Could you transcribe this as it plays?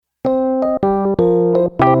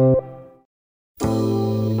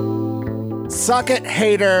Suck it,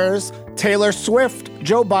 haters. Taylor Swift,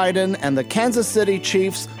 Joe Biden, and the Kansas City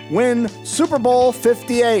Chiefs win Super Bowl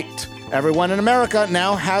 58. Everyone in America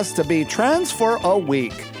now has to be trans for a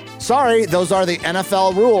week. Sorry, those are the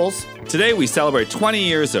NFL rules. Today we celebrate 20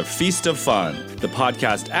 years of Feast of Fun, the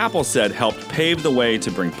podcast Apple said helped pave the way to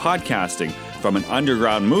bring podcasting from an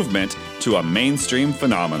underground movement to a mainstream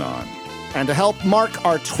phenomenon. And to help mark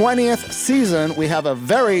our 20th season, we have a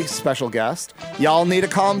very special guest. Y'all need to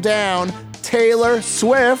calm down. Taylor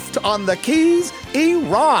Swift on the keys, E.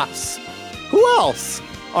 Ross. Who else?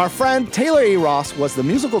 Our friend Taylor E. Ross was the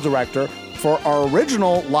musical director for our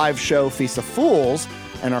original live show, Feast of Fools,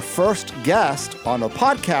 and our first guest on a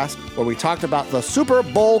podcast where we talked about the Super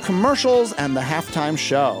Bowl commercials and the halftime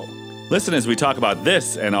show. Listen as we talk about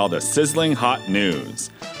this and all the sizzling hot news.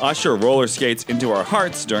 Usher roller skates into our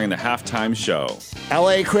hearts during the halftime show.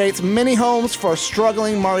 LA creates mini homes for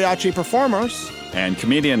struggling mariachi performers. And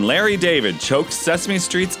comedian Larry David chokes Sesame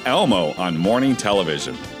Street's Elmo on morning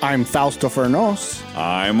television. I'm Fausto Fernos.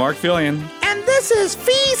 I'm Mark Fillion. And this is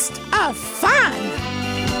Feast of Fun.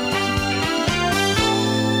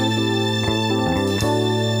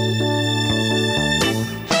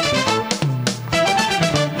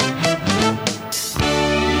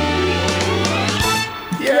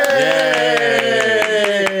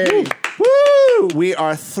 We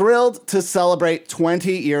are thrilled to celebrate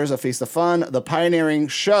 20 years of Feast of Fun, the pioneering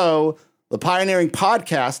show, the pioneering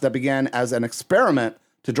podcast that began as an experiment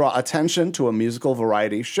to draw attention to a musical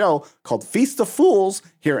variety show called Feast of Fools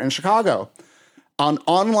here in Chicago. An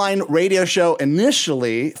online radio show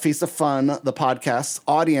initially, Feast of Fun, the podcast's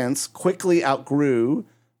audience quickly outgrew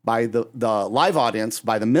by the live audience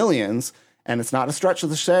by the millions, and it's not a stretch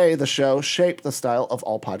to say the show shaped the style of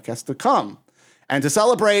all podcasts to come. And to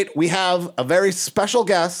celebrate, we have a very special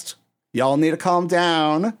guest. Y'all need to calm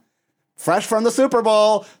down. Fresh from the Super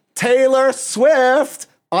Bowl, Taylor Swift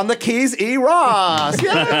on the keys, E. Ross.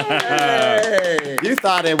 Yay! You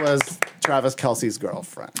thought it was Travis Kelce's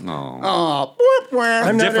girlfriend. Oh.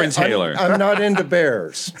 I'm Different Taylor. I'm not into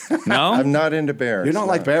bears. No? I'm not into bears. You don't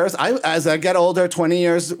like bears? As I get older, 20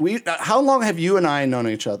 years, how long have you and I known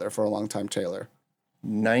each other for a long time, Taylor?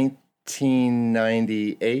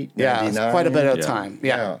 1998, Yeah, it's quite a bit of time.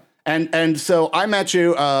 Yeah. And so I met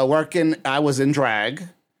you I was in drag,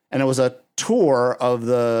 and it was a tour of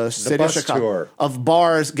the city of Chicago. Tour. Of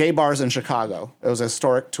bars, gay bars in Chicago. It was a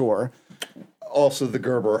historic tour. Also the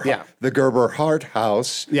Gerber, Yeah. the Gerber Hart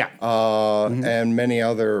House, Yeah. and many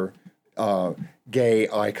other gay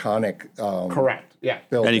iconic Correct. Yeah.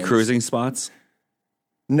 buildings. Any cruising spots?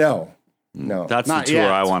 No. That's Not the tour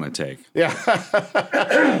yet. I want to take. Yeah.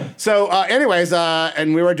 So, anyways,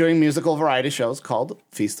 and we were doing musical variety shows called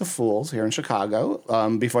Feast of Fools here in Chicago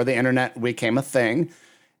before the internet became a thing.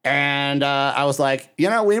 And I was like, we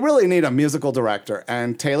really need a musical director.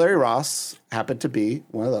 And Taylor E. Ross happened to be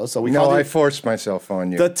one of those. So we called I him forced myself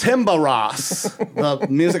on you. the Timba Ross, the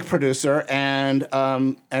music producer, and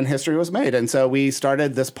history was made. And so we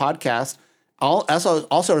started this podcast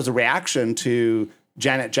also as a reaction to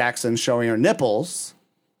Janet Jackson showing her nipples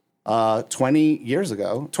 20 years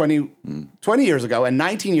ago, and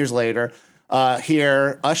 19 years later,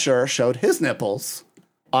 here Usher showed his nipples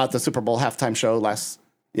at the Super Bowl halftime show last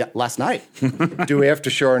night. Do we have to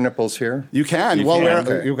show our nipples here? You can.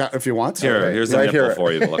 If you want to. Here's a Right nipple here.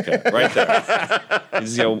 for you to look at. Right there. You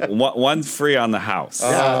just get one free on the house.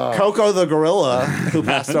 Yeah. Coco the gorilla, who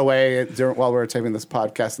passed away while we were taping this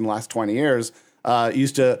podcast in the last 20 years,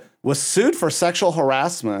 was sued for sexual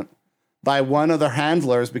harassment by one of their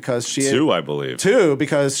handlers because she Two, I believe.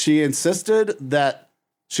 because she insisted that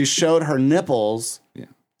she showed her nipples. Yeah.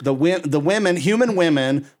 The women, human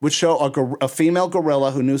women, would show a female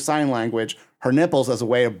gorilla who knew sign language her nipples as a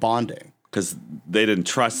way of bonding. Because they didn't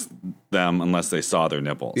trust them unless they saw their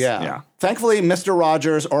nipples. Yeah. Thankfully, Mr.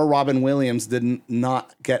 Rogers or Robin Williams did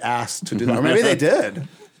not get asked to do that. Or maybe they did.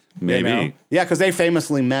 Maybe. Yeah, because they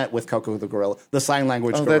famously met with Coco the gorilla, the sign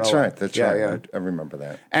language gorilla. That's right. That's right. Yeah. I remember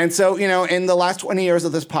that. And so, in the last 20 years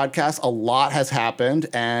of this podcast, a lot has happened,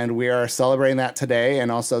 and we are celebrating that today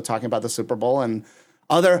and also talking about the Super Bowl and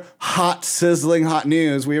other sizzling hot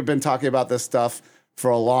news. We have been talking about this stuff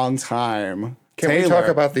for a long time. Can Taylor, we talk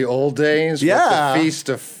about the old days? Yeah. With the Feast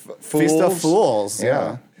of Fools? Feast of Fools?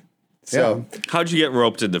 Yeah. So, How'd you get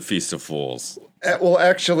roped into Feast of Fools? well,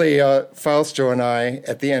 actually, Fausto and I,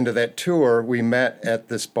 at the end of that tour, we met at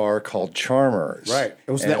this bar called Charmers. Right.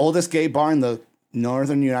 It was the oldest gay bar in the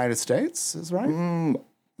northern United States, is right?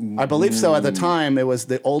 I believe so. At the time, it was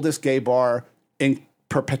the oldest gay bar in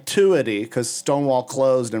perpetuity because Stonewall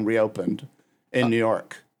closed and reopened in New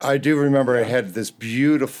York. I do remember it had this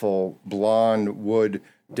beautiful blonde wood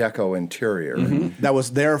deco interior. That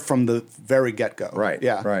was there from the very get-go. Right.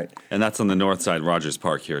 Yeah. Right. And that's on the north side, Rogers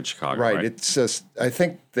Park here in Chicago. Right. Right. It's just, I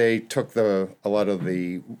think they took a lot of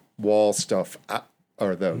the wall stuff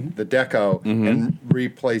or the deco and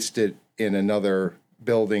replaced it in another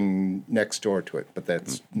building next door to it, but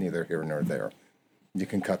that's neither here nor there. You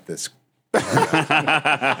can cut this.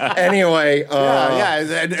 Anyway,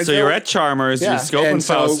 So you're at Chalmers, you're scoping and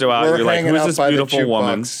so Fausto out, we're you're like, hanging who's out this by the beautiful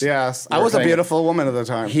woman? jukebox. Yes. I was a beautiful woman at the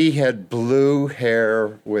time. He had blue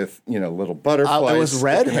hair with, little butterflies. It was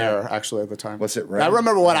red sticking out. hair, actually, at the time. Was it red? I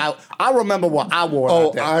remember what I wore Oh,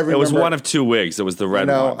 that day. I remember. It was one of two wigs. It was the red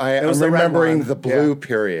one. I'm was the red remembering one. the blue Yeah.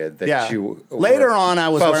 period that Yeah. you. Later on, I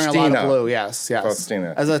was wearing a lot Faustina. of blue. Yes.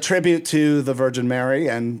 Faustina. As a tribute to the Virgin Mary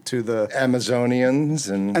and to the Amazonians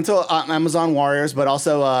and to Amazon warriors, but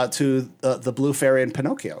also to the Blue Fairy and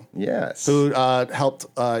Pinocchio, yes, who helped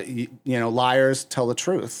liars tell the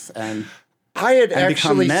truth and I had become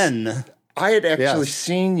actually men. I had actually Yes.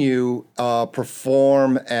 seen you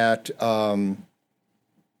perform at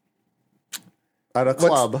At a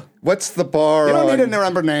club. What's the bar? You don't on- need to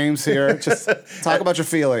remember names here. Just talk about your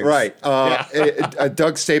feelings. Right.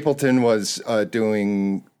 Doug Stapleton was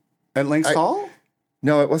doing. At Lynx Hall?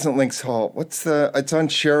 No, it wasn't Lynx Hall. It's on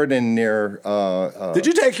Sheridan near. Did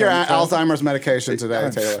you take your Alzheimer's medication today,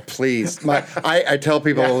 Taylor? Please, I tell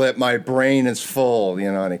people that my brain is full.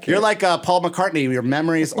 And I can't. You're like Paul McCartney. Your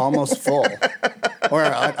memory is almost full. Or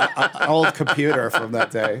an old computer from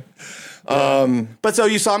that day. But so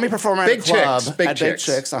you saw me perform at Big a club. Chicks, Big at Chicks.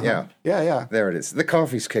 Big Chicks. Yeah. Yeah. There it is. The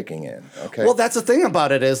coffee's kicking in. Okay. Well, that's the thing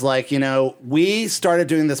about it is we started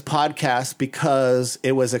doing this podcast because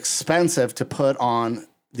it was expensive to put on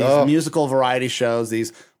these musical variety shows,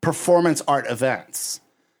 these performance art events.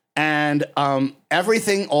 And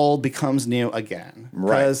everything old becomes new again.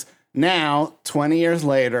 Right. Because now, 20 years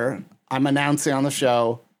later, I'm announcing on the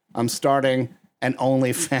show, I'm starting an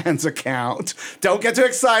OnlyFans account. Don't get too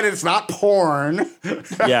excited. It's not porn.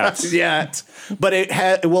 Yes. Yet. But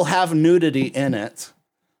it will have nudity in it.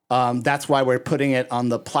 That's why we're putting it on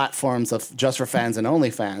the platforms of Just for Fans and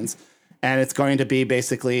OnlyFans. And it's going to be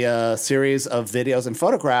basically a series of videos and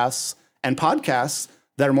photographs and podcasts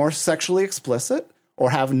that are more sexually explicit or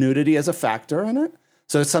have nudity as a factor in it.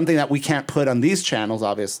 So it's something that we can't put on these channels,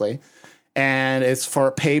 obviously. And it's for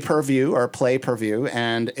pay-per-view or play-per-view,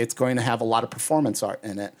 and it's going to have a lot of performance art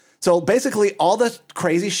in it. So basically, all the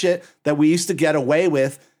crazy shit that we used to get away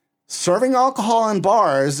with serving alcohol in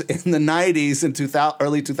bars in the 90s and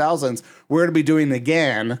early 2000s, we're going to be doing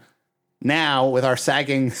again now with our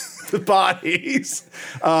sagging bodies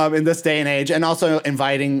in this day and age, and also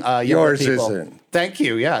inviting younger Yours people. isn't. Thank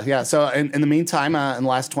you. Yeah. So in the meantime, in the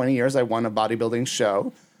last 20 years, I won a bodybuilding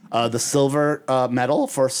show. The silver medal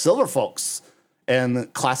for Silver Folks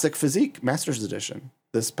and Classic Physique Masters Edition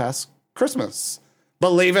this past Christmas.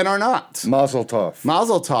 Believe it or not. Mazel tov.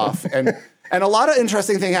 Mazel tov. And a lot of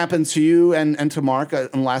interesting thing happened to you and to Mark in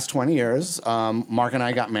the last 20 years. Mark and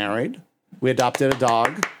I got married. We adopted a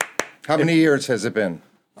dog. How many years has it been?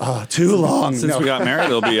 Too long. Since we got married,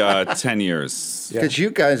 it'll be 10 years. Because you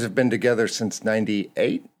guys have been together since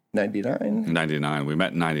 98, 99? 99. We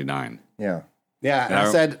met in 99. Yeah. Yeah, and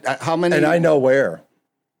I said, how many? And I know where.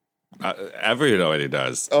 Everybody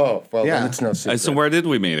does. Oh, well, Yeah. then it's no secret. So where did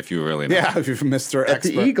we meet, if you really know? Yeah, Mr. At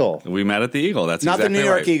Expert. the Eagle. We met at the Eagle. That's Not exactly the New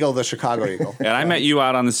York right. Eagle, the Chicago Eagle. And I met you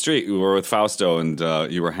out on the street. We were with Fausto, and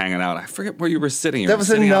you were hanging out. I forget where you were sitting. You That were was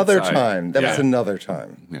sitting another outside. time. That Yeah. was another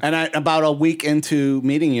time. And about a week into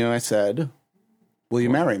meeting you, I said, will you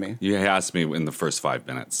marry me? You asked me in the first 5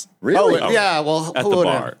 minutes Really? Oh, yeah, well, at who the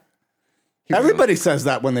would've- bar. Everybody says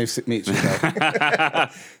that when they meet you.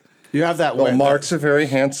 You have that Well, way. Mark's a very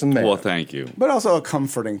handsome man. Well, thank you. But also a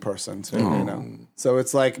comforting person, too, you know. So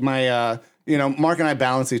it's like my, Mark and I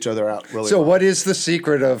balance each other out really So well. what is the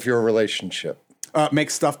secret of your relationship? Make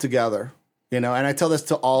stuff together, and I tell this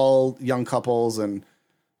to all young couples and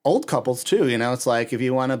old couples too. It's like, if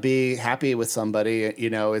you want to be happy with somebody,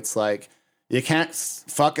 it's like you can't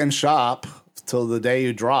fuck and shop till the day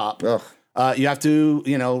you drop. Ugh. You have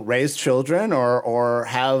to, raise children or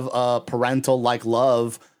have a parental like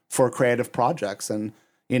love for creative projects. And,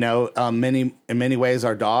 in many ways,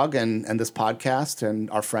 our dog and this podcast and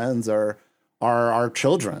our friends are our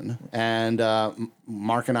children. And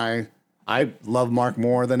Mark and I love Mark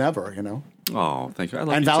more than ever, Oh, thank you. I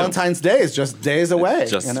love And you too. Valentine's Day is just days away,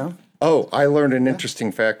 Just- Oh, I learned an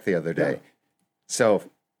interesting fact the other day. So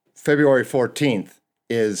February 14th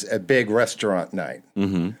is a big restaurant night.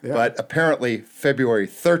 Mm-hmm. Yeah. But apparently February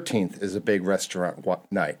 13th is a big restaurant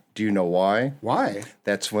night. Do you know why? Why?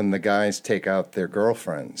 That's when the guys take out their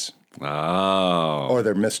girlfriends. Oh. or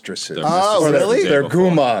their mistresses. Oh, or really? Their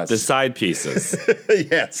gumas. The side pieces.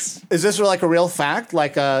 Yes. Is this like a real fact?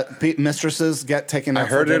 Like mistresses get taken out I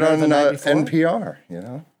heard for it dinner on the night before? NPR, you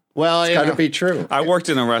know. Well, It's got to be true. I worked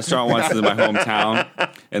in a restaurant once in my hometown,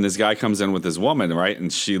 and this guy comes in with his woman, right?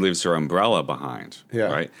 And she leaves her umbrella behind,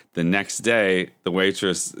 Yeah. right? The next day, the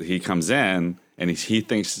waitress, he comes in, and she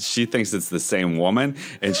thinks it's the same woman,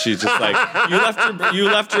 and she's just like, you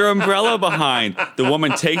left your umbrella behind. The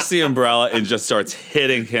woman takes the umbrella and just starts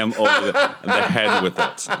hitting him over the head with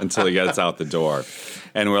it until he gets out the door.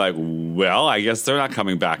 And we're like, well, I guess they're not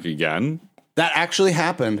coming back again. That actually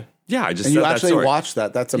happened. Yeah, I just And said you that actually story. watched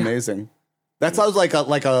that. That's amazing. That sounds like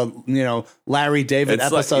a Larry David It's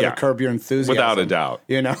episode like- of Curb Your Enthusiasm. Without a doubt.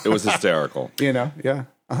 You know? It was hysterical. Yeah.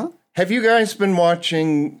 Have you guys been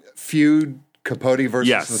watching Feud, Capote versus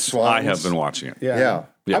the Yes, Swans? I have been watching it. Yeah.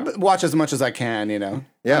 Yeah. I watch as much as I can, you know.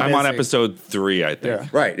 Yeah. I'm on busy. episode 3, I think. Yeah.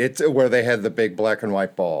 Right. It's where they had the big black and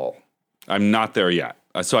white ball. I'm not there yet.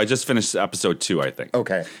 So I just finished episode 2, I think.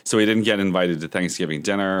 Okay. So he didn't get invited to Thanksgiving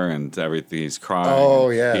dinner and everything. He's crying. Oh,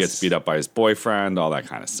 and yes. He gets beat up by his boyfriend, all that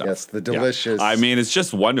kind of stuff. Yes, the Yeah. delicious- I mean, it's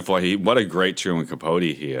just wonderful. What a great Truman Capote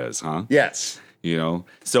he is, huh? Yes. You know,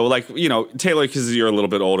 so like, you know, Taylor, because you're a little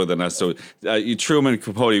bit older than us, so Truman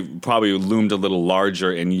Capote probably loomed a little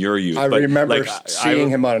larger in your youth. I but, remember like, seeing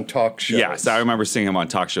him on talk shows. Yes, I remember seeing him on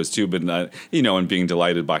talk shows too, but you know, and being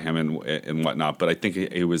delighted by him and whatnot. But I think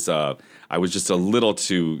it was I was just a little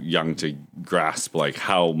too young to grasp like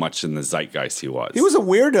how much in the zeitgeist he was. He was a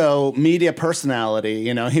weirdo media personality,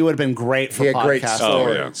 you know. He would have been great for He had podcasts. great Oh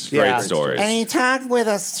stories. yeah, Yeah. great stories. And he talked with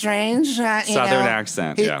a strange Southern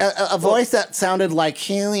accent, yeah. a voice that sounded like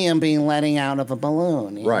helium being letting out of a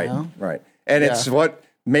balloon. You Right. know? Right. And it's what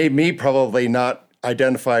made me probably not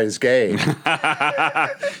identify as gay.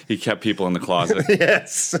 He kept people in the closet.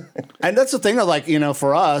 Yes. And that's the thing of like, you know,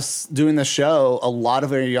 for us doing the show, a lot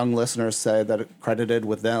of our young listeners say that it credited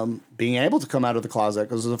with them being able to come out of the closet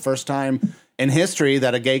because it was the first time in history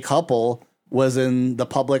that a gay couple was in the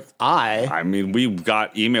public eye. I mean, we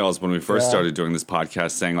got emails when we first started doing this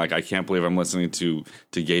podcast saying like, I can't believe I'm listening to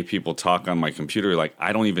gay people talk on my computer. Like,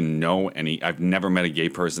 I don't even know any. I've never met a gay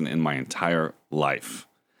person in my entire life.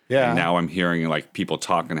 Yeah. And now I'm hearing like people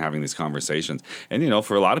talk and having these conversations. And, you know,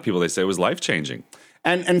 for a lot of people, they say it was life changing.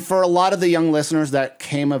 And for a lot of the young listeners that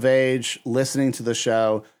came of age listening to the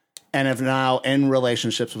show and have now in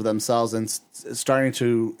relationships with themselves and starting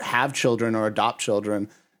to have children or adopt children,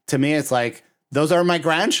 to me, it's like, those are my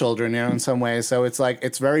grandchildren, you know, in some ways. So it's like,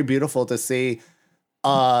 it's very beautiful to see,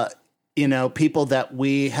 you know, people that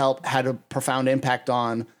we helped had a profound impact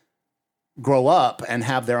on grow up and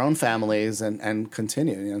have their own families and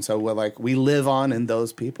continue. And so we're like, we live on in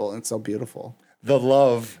those people. It's so beautiful. The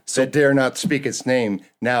love that dare not speak its name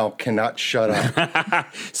now cannot shut up.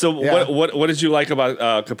 So Yeah. what did you like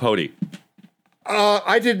about Capote?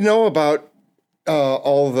 I didn't know about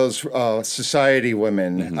all of those society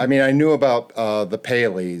women. I mean, I knew about the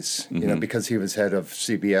Paleys, you know, because he was head of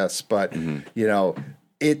CBS. But you know,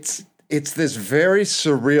 it's this very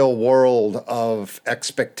surreal world of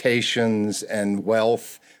expectations and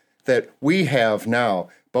wealth that we have now.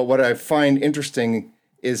 But what I find interesting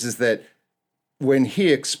is that when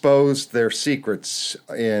he exposed their secrets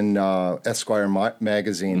in Esquire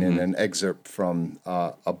magazine in an excerpt from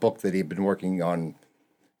a book that he'd been working on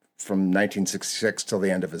from 1966 till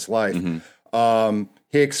the end of his life,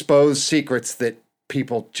 he exposed secrets that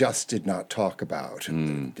people just did not talk about.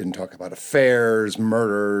 Didn't talk about affairs,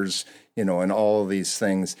 murders, you know, and all of these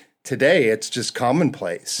things. Today, it's just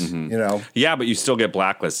commonplace, you know. Yeah, but you still get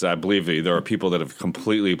blacklisted. I believe there are people that have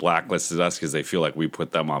completely blacklisted us because they feel like we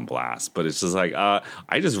put them on blast. But it's just like,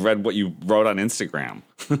 I just read what you wrote on Instagram,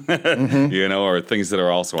 you know, or things that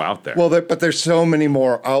are also out there. Well, but there's so many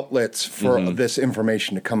more outlets for this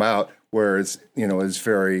information to come out, whereas, you know, it's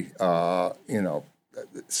very, you know,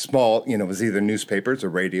 small, you know, it was either newspapers or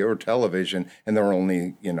radio or television, and there were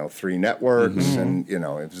only, you know, 3 networks, and, you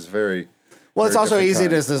know, it was very... Well, it's very also easy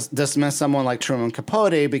different to dismiss someone like Truman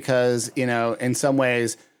Capote because, you know, in some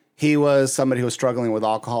ways, he was somebody who was struggling with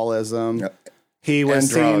alcoholism. Yep. He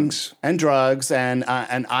was And drugs. and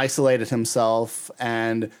isolated himself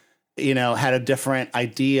and, you know, had a different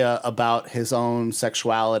idea about his own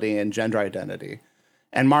sexuality and gender identity.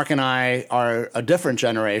 And Mark and I are a different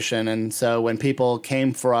generation. And so when people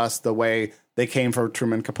came for us the way they came for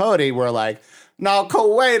Truman Capote, we're like, no,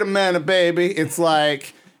 wait a minute, baby. It's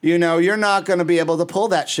like... You know, you're not going to be able to pull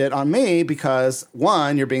that shit on me because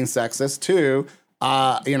 1, you're being sexist. 2,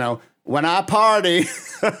 you know, when I party,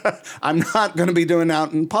 I'm not going to be doing it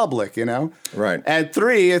out in public, you know? Right. And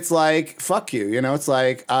 3, it's like, fuck you. You know, it's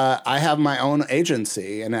like, I have my own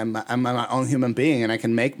agency and I'm my own human being and I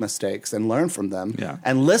can make mistakes and learn from them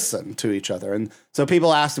and listen to each other. And so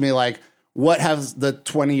people ask me, like, what has the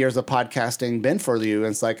 20 years of podcasting been for you?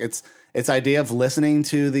 And it's like, it's idea of listening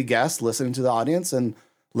to the guests, listening to the audience, and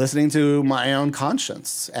listening to my own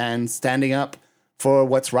conscience and standing up for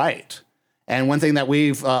what's right. And one thing that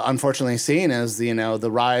we've unfortunately seen is, you know,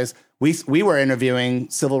 the rise. We were interviewing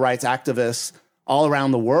civil rights activists all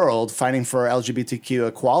around the world fighting for LGBTQ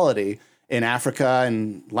equality in Africa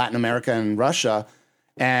and Latin America and Russia.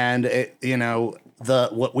 And,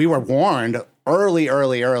 what we were warned early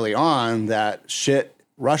on that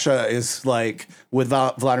Russia is like, with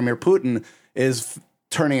Vladimir Putin, is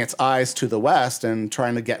turning its eyes to the West and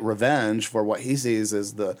trying to get revenge for what he sees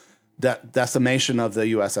as the decimation of the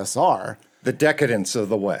USSR. The decadence of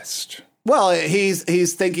the West. Well,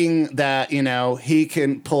 he's thinking that, you know, he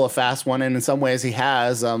can pull a fast one, and in some ways he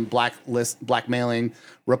has, blackmailing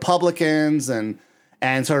Republicans and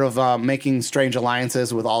sort of making strange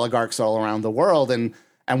alliances with oligarchs all around the world. And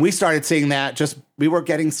we started seeing that we were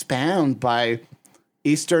getting spammed by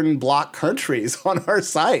Eastern Bloc countries on our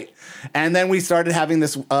site. And then we started having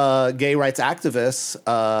this gay rights activist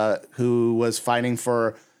who was fighting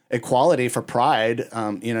for equality, for pride.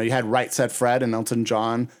 You had Right Said Fred and Elton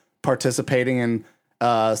John participating in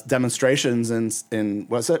demonstrations in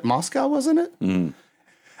was it Moscow, wasn't it? Mm.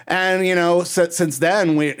 And, since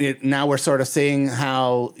then, now we're sort of seeing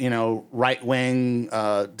how, right-wing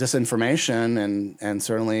disinformation and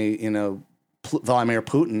certainly, Vladimir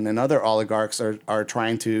Putin and other oligarchs are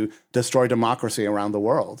trying to destroy democracy around the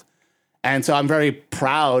world. And so I'm very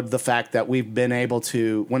proud the fact that we've been able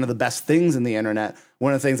to, one of the best things in the internet,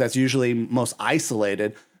 one of the things that's usually most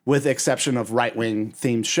isolated, with the exception of right-wing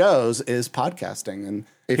themed shows, is podcasting. And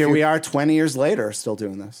we are 20 years later still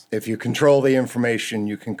doing this. If you control the information,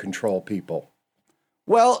 you can control people.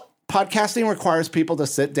 Well, podcasting requires people to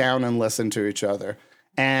sit down and listen to each other.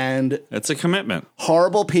 And it's a commitment.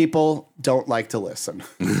 Horrible people don't like to listen.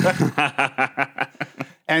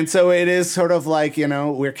 And so it is sort of like,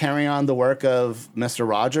 we're carrying on the work of Mr.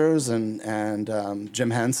 Rogers and Jim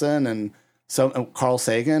Henson and Carl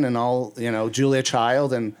Sagan and all, Julia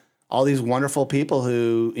Child and all these wonderful people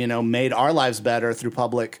who, made our lives better through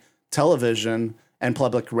public television and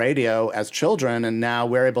public radio as children. And now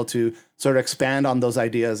we're able to sort of expand on those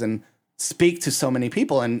ideas and speak to so many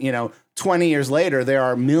people. And, 20 years later, there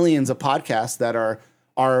are millions of podcasts that are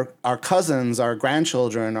our cousins, our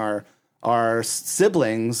grandchildren, our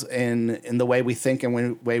siblings in the way we think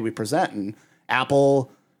and way we present. And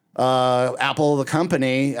Apple, the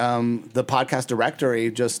company, the podcast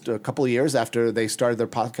directory, just a couple of years after they started their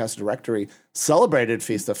podcast directory, celebrated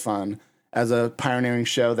Feast of Fun as a pioneering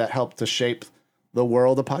show that helped to shape the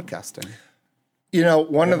world of podcasting.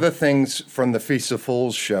 One of the things from the Feast of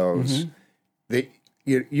Fools shows,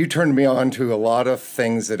 you turned me on to a lot of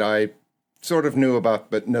things that I sort of knew about,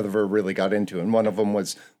 but never really got into. And one of them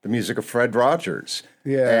was the music of Fred Rogers.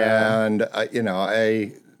 Yeah. And,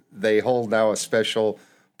 they hold now a special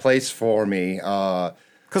place for me.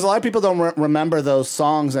 Because a lot of people don't remember those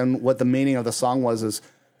songs, and what the meaning of the song was is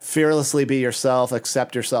fearlessly be yourself,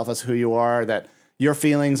 accept yourself as who you are, that your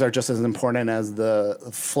feelings are just as important as the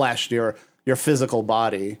flesh, your physical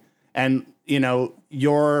body. And,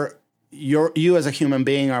 you as a human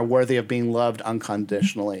being are worthy of being loved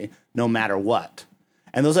unconditionally, no matter what.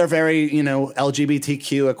 And those are very,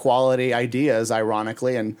 LGBTQ equality ideas,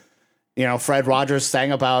 ironically. And, Fred Rogers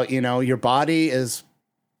sang about, your body is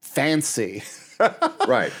fancy.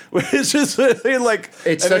 Right. Which is really like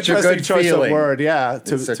it's such a good choice feeling. Of word. Yeah.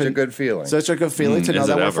 It's such a good feeling. Such a good feeling to know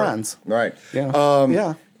that we're friends. Right. Yeah.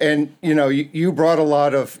 Yeah. And, you brought a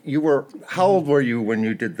lot of, how old were you when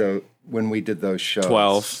we did those shows?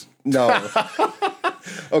 12. No.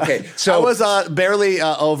 Okay, so I was barely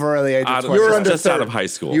over the age of 20. You were just out of high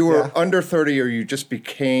school. You were under 30, or you just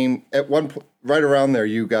became at one point right around there.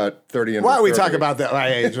 You got 30. Why are we talking about that my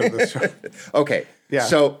age of this show? Okay, yeah.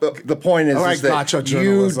 So the point is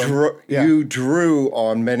that you drew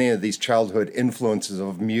on many of these childhood influences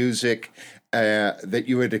of music that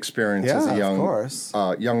you had experienced as a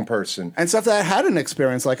young person, and stuff that I hadn't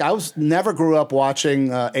experienced. Like never grew up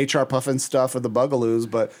watching H.R. Puffin stuff or the Bugaloos,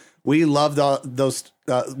 but we loved those.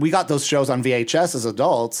 We got those shows on VHS as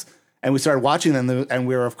adults, and we started watching them. And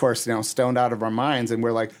we were, of course, stoned out of our minds. And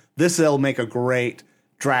we're like, "This will make a great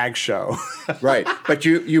drag show." Right. But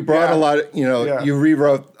you brought a lot. You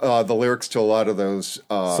rewrote the lyrics to a lot of those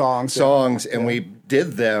songs, and we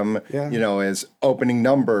did them, Yeah. you know, as opening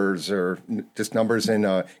numbers or just numbers in,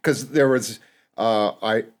 because there was,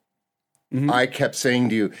 I kept saying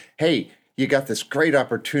to you, hey, you got this great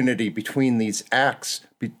opportunity between these acts,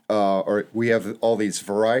 or we have all these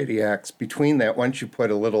variety acts. Between that, why don't you put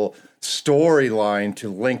a little storyline to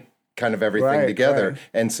link kind of everything Right, together? right.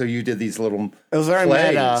 And so you did these little It was very plays.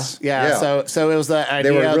 meta. Yeah. So it was the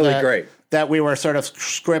idea were really that, great. that we were sort of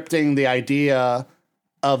scripting the idea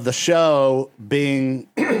of the show being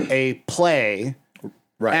a play.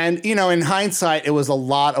 Right. And, you know, in hindsight, it was a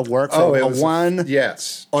lot of work Oh, for it a was one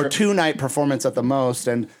yes. or two night performance at the most.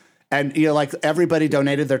 And you know, like everybody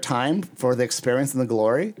donated their time for the experience and the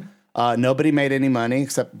glory. Nobody made any money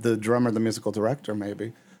except the drummer, the musical director,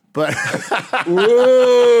 maybe. But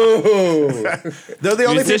Whoa. they're the only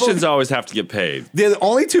people. Musicians always have to get paid. The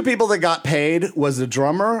only two people that got paid was the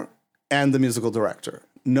drummer and the musical director.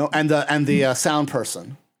 No, and the sound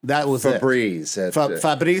person. That was it. Fabrice.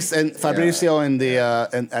 Fabricio in the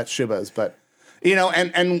at Shuba's, but you know,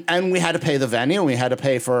 and we had to pay the venue, and we had to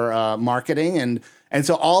pay for marketing, and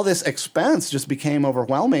so all this expense just became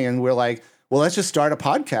overwhelming, and we're like, well, let's just start a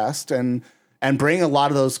podcast and bring a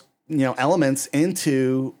lot of those, you know, elements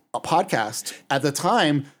into a podcast. At the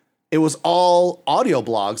time, it was all audio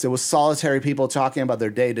blogs. It was solitary people talking about their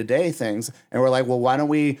day-to-day things, and we're like, well, why don't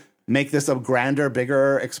we make this a grander,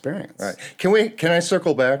 bigger experience? Right. Can I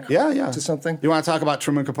circle back? Yeah. To something? You want to talk about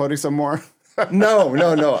Truman Capote some more? No.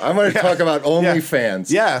 I'm going to talk about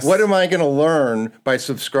OnlyFans. Yes. What am I going to learn by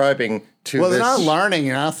subscribing to Well, this? they're not learning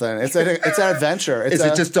nothing. It's an adventure. Is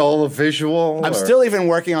it just all a visual? I'm or- still even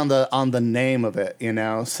working on the name of it, you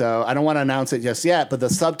know. So I don't want to announce it just yet. But the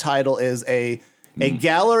subtitle is a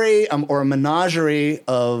gallery or a menagerie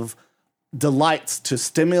of delights to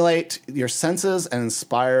stimulate your senses and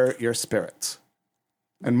inspire your spirits.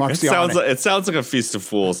 And Mark's It sounds like a Feast of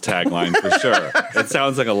Fools tagline for sure. It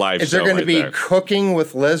sounds like a live Is show. there going to right be there. cooking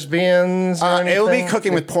with lesbians? Or it will be anything?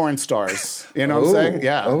 cooking with porn stars. You know what I'm saying?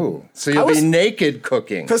 Yeah. Oh, so you'll be naked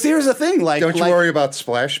cooking. Because here's the thing, like, Don't you worry about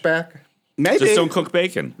splashback? Maybe. Just don't cook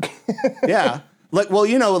bacon. Yeah. Like, well,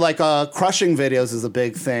 you know, like crushing videos is a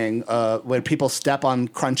big thing when people step on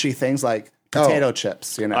crunchy things like potato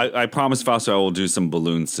chips, you know. I promise, Fausto, I will do some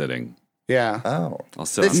balloon sitting. Yeah. Oh. I'll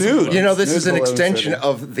sit on some nude. balloons. You know, this Nude is an balloon extension sitting.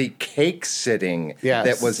 of the cake sitting Yes.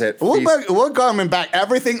 that was at We're coming back.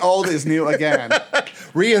 Everything old is new again.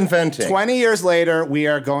 reinventing. 20 years later, we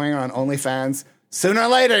are going on OnlyFans. Sooner or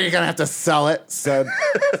later, you're going to have to sell it, said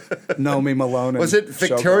Nomi Malone. Was it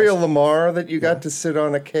Victoria Lamar that you got to sit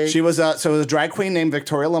on a cake? She was so it was a drag queen named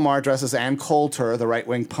Victoria Lamar, dressed as Ann Coulter, the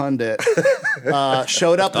right-wing pundit,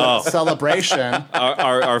 showed up at a celebration.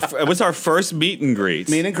 It was our first meet and greet.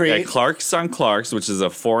 Meet and greet. At Clark's on Clark's, which is a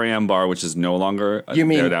 4 a.m. bar, which is no longer You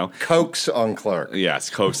mean there now. Cokes on Clark? Yes,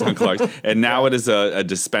 Coke's on Clark's. And now it is a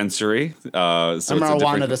dispensary. So it's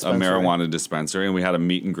marijuana a dispensary. marijuana dispensary. And we had a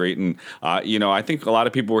meet and greet. And, you know, I think a lot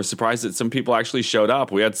of people were surprised that some people actually showed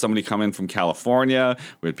up. We had somebody come in from California.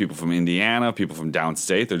 We had people from Indiana, people from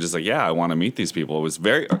downstate. They're just like, yeah, I want to meet these people. It was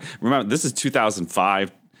remember, this is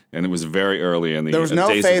 2005. And it was very early in the There was no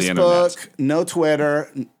days of the internet. Facebook, no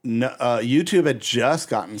Twitter, no, YouTube had just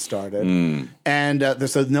gotten started, and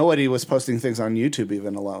so nobody was posting things on YouTube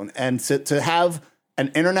even alone. And to have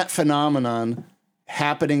an internet phenomenon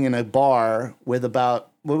happening in a bar with about,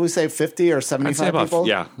 what would we say, 50 or 75 about- people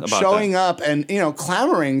yeah, about showing up and, you know,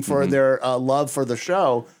 clamoring for their love for the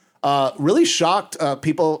show, really shocked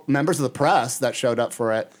people, members of the press that showed up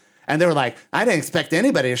for it. And they were like, I didn't expect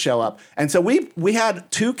anybody to show up. And so we had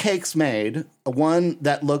 2 cakes made, one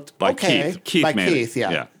that looked By okay. Keith. By made Keith, it.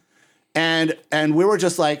 yeah. And we were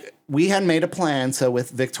just like, we had made a plan. So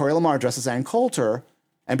with Victoria Lamar dressed as Ann Coulter,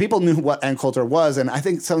 and people knew what Ann Coulter was. And I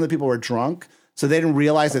think some of the people were drunk, so they didn't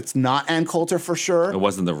realize it's not Ann Coulter for sure. It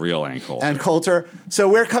wasn't the real ankle. Ann Coulter. So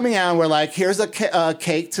we're coming out and we're like, here's a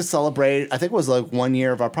cake to celebrate. I think it was like 1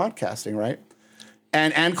 year of our podcasting, right?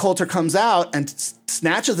 And Ann Coulter comes out and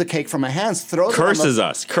snatches the cake from my hands, throws curses it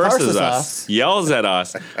on us, curses us, yells at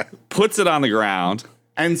us, puts it on the ground.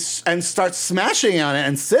 and starts smashing on it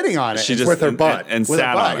and sitting on it. She just With her butt. and With her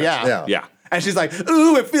sat butt, on it. yeah. Yeah. And she's like,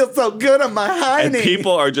 ooh, it feels so good on my hiney. And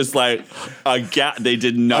people are just like, they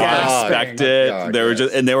did not Gasping. expect it. God, They were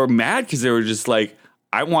yes. they were mad because they were just like,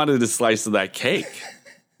 I wanted a slice of that cake.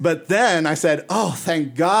 But then I said, oh,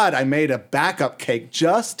 thank God I made a backup cake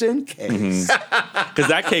just in case. Because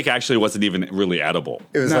that cake actually wasn't even really edible.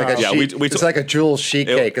 It was No. like a Yeah, sheet, we it's like a jewel sheet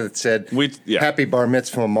cake that said yeah. "Happy Bar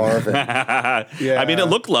Mitzvah, Marvin." Yeah. I mean, it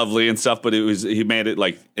looked lovely and stuff, but he made it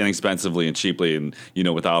like inexpensively and cheaply, and you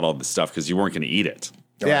know, without all the stuff because you weren't going to eat it.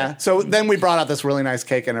 Yeah. So then we brought out this really nice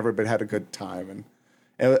cake and everybody had a good time. And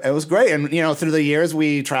it was great. And, through the years,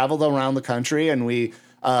 we traveled around the country, and we,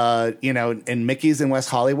 in Mickey's in West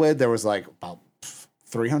Hollywood, there was like about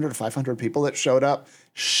 300 to 500 people that showed up.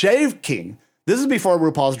 Shave King. This is before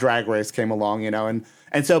RuPaul's Drag Race came along, and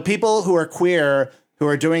so people who are queer, who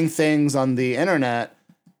are doing things on the internet,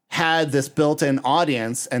 had this built-in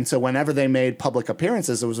audience. And so whenever they made public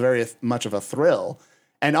appearances, it was very much of a thrill.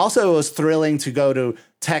 And also it was thrilling to go to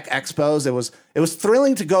tech expos. It was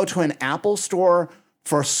thrilling to go to an Apple store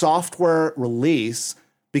for software release,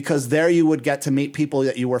 because there you would get to meet people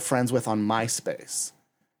that you were friends with on MySpace.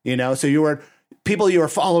 So people you were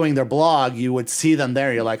following their blog, you would see them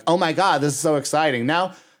there. You're like, oh my God, this is so exciting.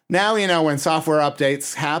 Now, when software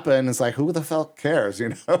updates happen, it's like, who the fuck cares? You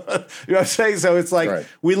know what I'm saying? So it's like,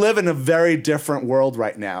 we live in a very different world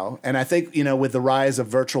right now. And I think, with the rise of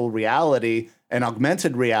virtual reality and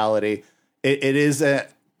augmented reality,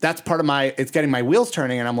 that's part of it's getting my wheels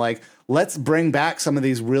turning. And I'm like, let's bring back some of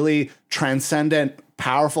these really transcendent,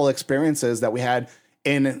 powerful experiences that we had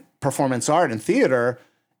in performance art and theater,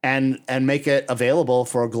 and make it available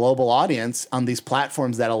for a global audience on these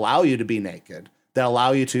platforms that allow you to be naked, that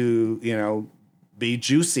allow you to, be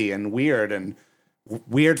juicy and weird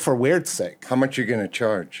for weird's sake. How much are you going to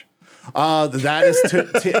charge? That is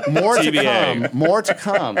more to come. More to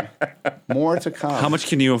come. More to come. How much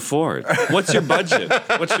can you afford? What's your budget?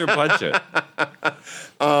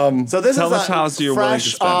 So this Tell is us how you're willing to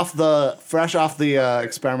spend. fresh off the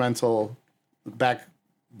experimental back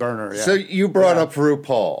burner. Yeah. So you brought up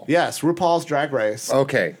RuPaul. Yes, RuPaul's Drag Race.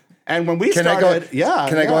 Okay. And when we Can started,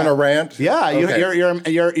 I go on a rant? Yeah, Okay.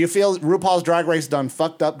 you feel RuPaul's Drag Race done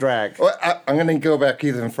fucked up drag. Well, I'm going to go back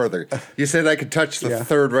even further. You said I could touch the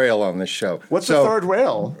third rail on this show. What's the third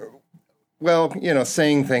rail? Well,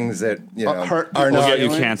 saying things that hurt are people's not get you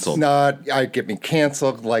feelings? canceled. Get me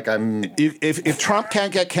canceled. Like I'm. If Trump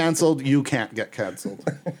can't get canceled, you can't get canceled.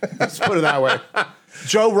 Let's put it that way.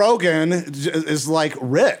 Joe Rogan is like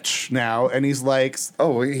rich now, and he's like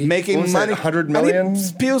making money, 100 million. And he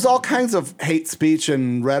spews all kinds of hate speech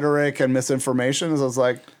and rhetoric and misinformation. So it's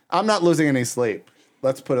like, I'm not losing any sleep.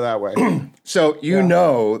 Let's put it that way. So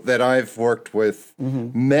know that I've worked with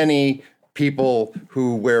many people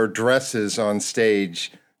who wear dresses on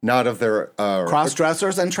stage, not of their Cross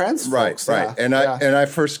dressers and trans folks. Right. And I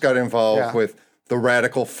first got involved with the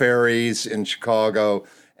Radical Fairies in Chicago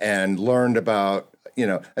and learned about.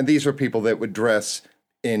 And these were people that would dress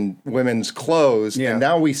in women's clothes. Yeah. And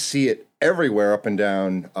now we see it everywhere up and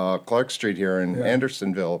down Clark Street here in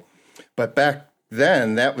Andersonville. But back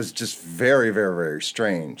then, that was just very, very, very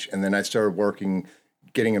strange. And then I started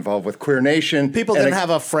getting involved with Queer Nation. People didn't have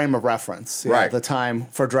a frame of reference at the time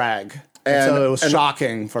for drag. And so it was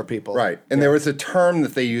shocking for people. Right. And there was a term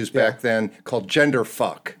that they used back then called gender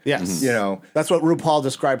fuck. Yes. That's what RuPaul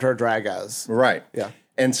described her drag as. Right. Yeah.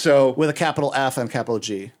 And so with a capital F and capital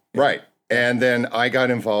G. Right. And then I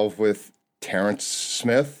got involved with Terrence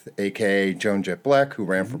Smith, a.k.a. Joan Jett Black, who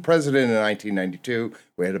ran for president in 1992.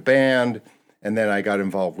 We had a band. And then I got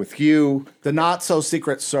involved with you. The Not So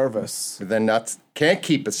Secret Service. Can't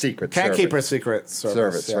keep a secret service. Can't keep a secret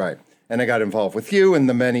service. Right. And I got involved with you and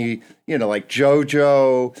the many, like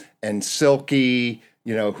JoJo and Silky,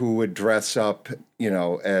 who would dress up,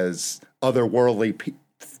 as otherworldly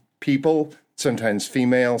people. Sometimes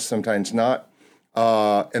female, sometimes not.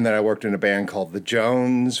 And then I worked in a band called The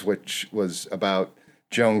Jones, which was about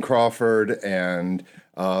Joan Crawford and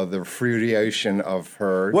the refutation of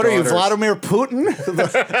her What daughters. are you, Vladimir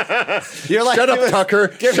Putin? You're like, Shut up,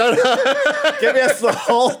 Tucker. Shut up. Give us the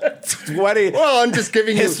whole 20 Well, I'm just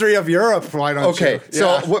giving you history of Europe. Why don't you? Okay,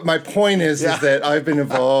 so what my point is that I've been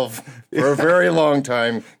involved for a very long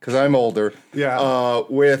time, because I'm older,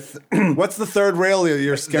 with... What's the third rail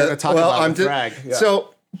you're scared to talk about drag? Yeah.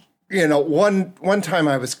 So, one time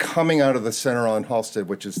I was coming out of the center on Halsted,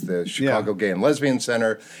 which is the Chicago Gay and Lesbian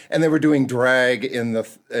Center, and they were doing drag in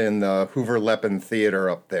the Hoover Leppen Theater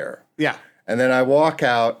up there. Yeah. And then I walk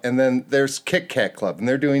out, and then there's Kit Kat Club, and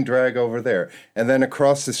they're doing drag over there. And then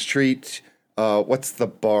across the street... what's the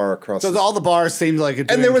bar across? So all the bars seemed like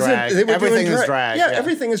it. And there was everything is drag. Yeah,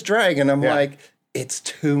 everything is drag, and I'm like, it's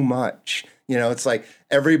too much. It's like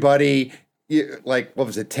everybody. Like what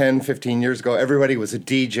was it? 10, 15 years ago, everybody was a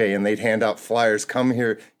DJ, and they'd hand out flyers. Come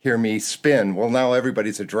here, hear me spin. Well, now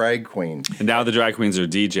everybody's a drag queen, and now the drag queens are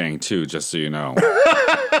DJing too. Just so you know,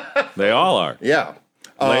 they all are. Yeah.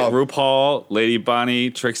 RuPaul, Lady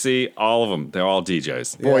Bunny, Trixie, all of them. They're all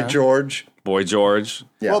DJs. Boy George. Boy George.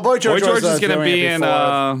 Yeah. Well, Boy George is going to be in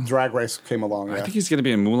Drag Race came along. I think he's going to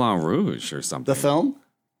be in Moulin Rouge or something. The film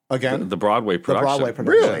again, the Broadway production. The Broadway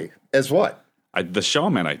production. Really? As what? The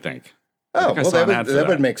Showman, I think. Oh, think I well, saw an ad for that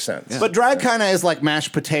would make sense. But drag kind of is like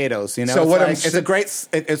mashed potatoes, you know. So it's what like, I'm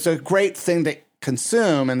it's a great thing to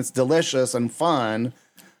consume, and it's delicious and fun.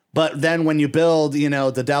 But then when you build, you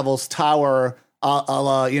know, the Devil's Tower, a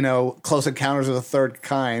la, you know, Close Encounters of the Third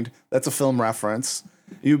Kind, that's a film reference.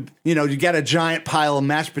 You get a giant pile of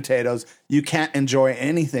mashed potatoes. You can't enjoy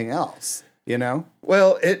anything else, you know.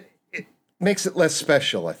 Well, it makes it less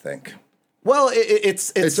special, I think. Well,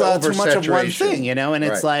 it's too much of one oversaturation. thing, you know, and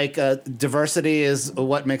it's Right. like diversity is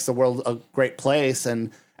what makes the world a great place, and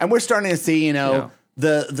we're starting to see, you know,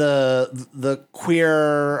 the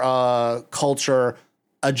queer culture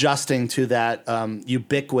adjusting to that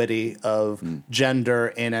ubiquity of gender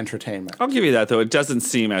in entertainment. I'll give you that, though. It doesn't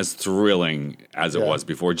seem as thrilling as it Yeah. was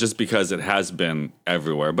before, just because it has been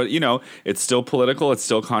everywhere. But, you know, it's still political. It's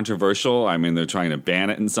still controversial. I mean, they're trying to ban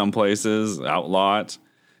it in some places, outlaw it.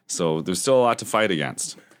 So there's still a lot to fight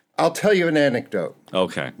against. I'll tell you an anecdote.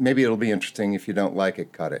 Okay. Maybe it'll be interesting. If you don't like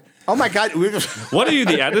it, cut it. Oh my God, What are you,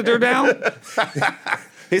 the editor now?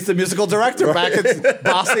 he's the musical director back at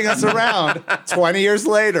bossing us around 20 years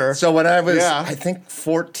later. So when I was, Yeah. I think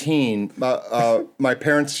 14, my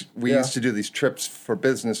parents, we used to do these trips for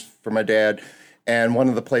business for my dad. And one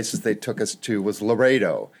of the places they took us to was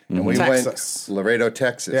Laredo. And we Texas. went Laredo,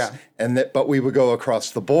 Texas. Yeah. But we would go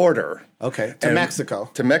across the border. Okay, to And- Mexico.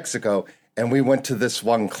 To Mexico. And we went to this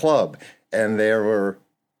one club. And there were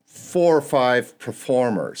 4 or 5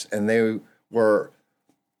 performers. And they were,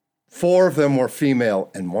 4 of them were female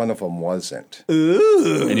and 1 of them wasn't.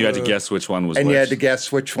 And you had to guess which one was And which. you had to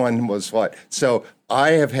guess which one was what. So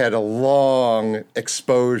I have had a long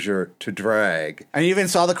exposure to drag. And you even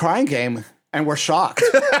saw The Crying Game and were shocked.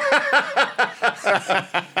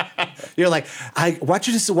 You're like, I want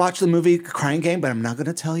you to watch the movie Crying Game, but I'm not going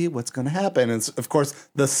to tell you what's going to happen. And of course,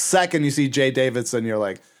 the second you see Jay Davidson, you're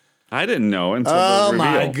like, I didn't know until oh the reveal.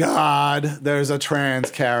 my God, there's a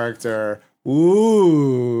trans character.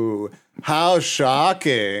 Ooh, how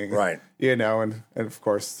shocking. Right. You know, and of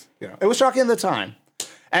course, you know, it was shocking at the time.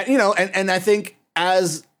 And, you know, and I think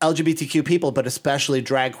as LGBTQ people, but especially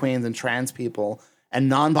drag queens and trans people and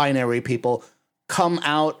non-binary people come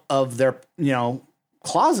out of their, you know,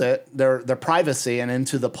 closet, their privacy and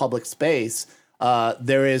into the public space,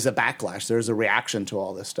 there is a backlash. There's a reaction to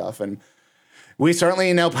all this stuff. And we certainly,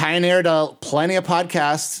 you know, pioneered plenty of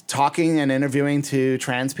podcasts talking and interviewing to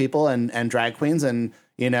trans people and drag queens. And,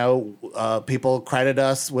 you know, people credit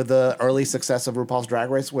us with the early success of RuPaul's Drag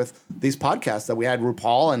Race with these podcasts that we had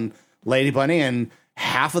RuPaul and Lady Bunny and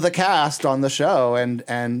half of the cast on the show. And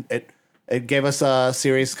it gave us a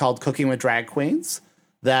series called Cooking with Drag Queens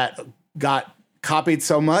that got copied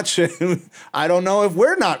so much. I don't know if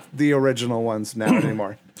we're not the original ones now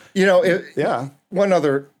anymore. You know, Yeah. one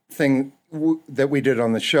other thing that we did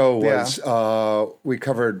on the show was we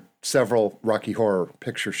covered several Rocky Horror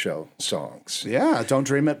Picture Show songs. Yeah. Don't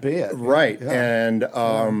Dream It, Be It. Right. Yeah. And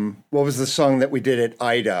what was the song that we did at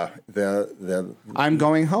Ida? The I'm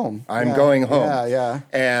Going Home. I'm Yeah. Going Home. Yeah, yeah.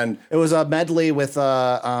 And It was a medley with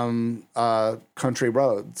Country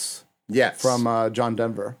Roads yes. from John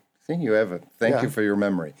Denver. See, you have it. Thank Yeah. you for your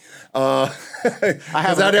memory. I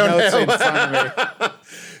have I don't notes know. in front of me.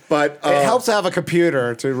 But It helps to have a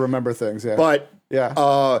computer to remember things. Yeah. But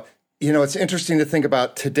yeah. you know, it's interesting to think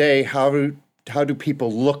about today. How do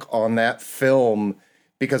people look on that film?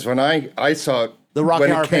 Because when I saw it, The Rocky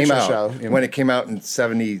when Horror it came Picture out, Show. when it came out in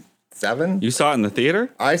 '77, You saw it in the theater?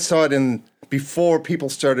 I saw it before people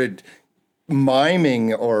started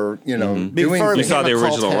miming or doing Before it You saw became the a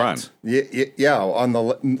cult original hit. run. yeah on the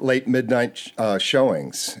late midnight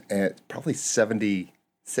showings, and probably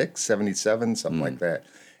 76, 77, something like that.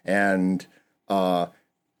 And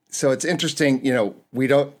so it's interesting, you know, we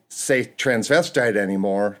don't say transvestite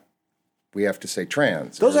anymore. We have to say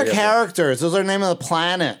trans. Those Or are we have to- characters. Those are the name of the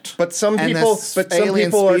planet. But some And people, this but some alien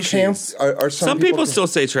people species. are Some people still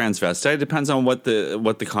say transvestite. It depends on what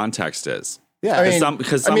the context is. Yeah. I mean,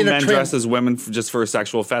 Because some a men trans- dress as women just for a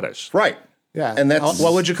sexual fetish. right. yeah. and that's-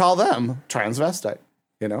 what would you call them? Transvestite,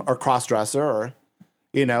 you know, or cross-dresser, or,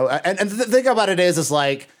 you know, and the thing about it is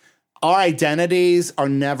like our identities are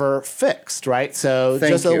never fixed, right? So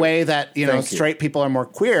Thank just the you. way that, you know, Thank you. straight people are more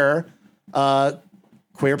queer,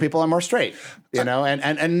 queer people are more straight, you know,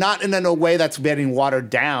 and not in a way that's getting watered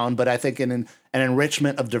down, but I think in an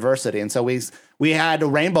enrichment of diversity. And so we had a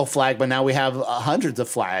rainbow flag, but now we have hundreds of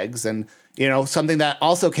flags. And, you know, something that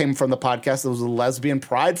also came from the podcast, there was a lesbian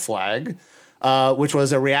pride flag, which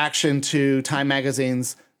was a reaction to Time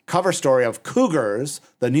Magazine's cover story of Cougars,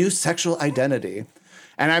 the new sexual identity.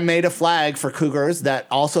 And I made a flag for Cougars that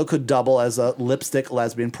also could double as a lipstick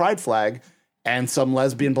lesbian pride flag. And some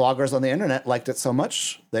lesbian bloggers on the internet liked it so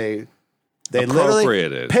much, they They literally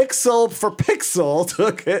Appropriated. pixel for pixel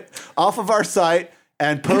took it off of our site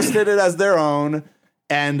and posted it as their own.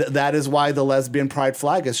 And that is why the lesbian pride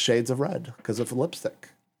flag is shades of red, because of the lipstick.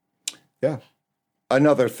 Yeah.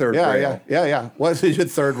 Another third rail Yeah. What is your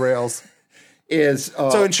third rails? is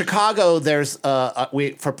So in Chicago, there's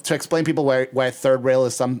to explain people why third rail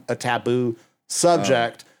is a taboo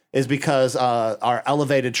subject is because our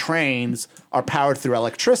elevated trains are powered through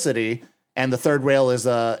electricity, and the third rail is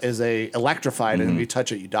electrified, and if you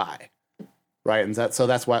touch it, you die. Right, and that's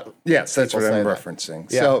what. yes, that's what people I'm say that.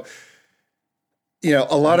 referencing. Yeah. So,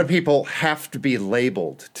 a lot of people have to be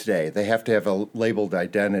labeled today. They have to have a labeled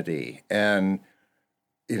identity, and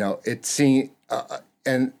it seems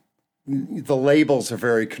and the labels are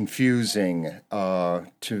very confusing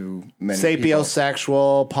to many people.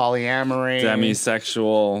 Sapiosexual, polyamory,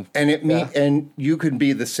 Demisexual. And and you can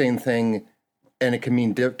be the same thing, and it can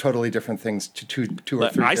mean totally different things to two or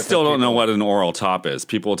three. I still different don't know people. what an oral top is.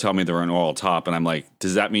 People tell me they're an oral top, and I'm like,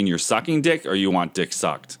 does that mean you're sucking dick or you want dick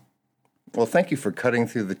sucked? Well, thank you for cutting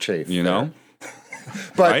through the chafe. You know?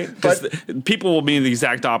 but Right? Because people will mean the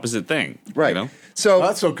exact opposite thing. right. You know? So Oh,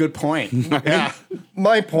 that's a good point. Yeah.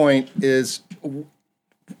 my point is,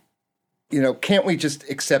 can't we just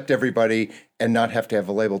accept everybody and not have to have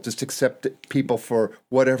a label? Just accept people for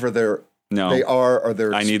whatever they are or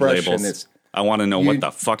their I need expression labels. is. I want to know what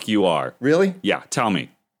the fuck you are. Really? Yeah, tell me.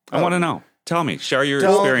 I want to know. Tell me. Share your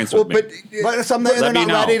Don't- experience with me. But it's something they're Let me not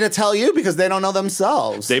know. ready to tell you because they don't know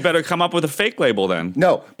themselves. They better come up with a fake label then.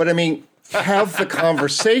 No, but I mean, have the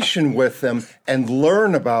conversation with them and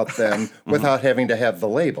learn about them without having to have the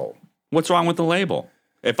label. What's wrong with the label?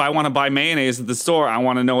 If I want to buy mayonnaise at the store, I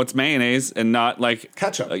want to know it's mayonnaise and not like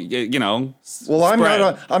Ketchup. Well, I'm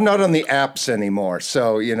not on the apps anymore,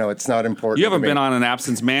 so it's not important. You haven't to me. been on an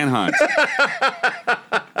absence manhunt,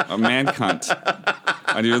 a man cunt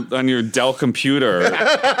on your Dell computer,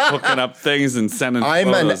 hooking up things and sending.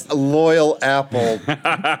 I'm photos. a loyal Apple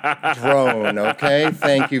drone. Okay,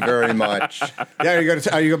 thank you very much. Yeah, are you going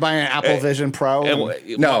to buy an Apple Vision Pro?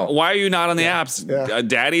 No. Why are you not on the apps? Yeah.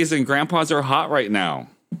 Daddies and grandpas are hot right now.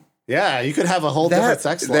 Yeah, you could have a whole different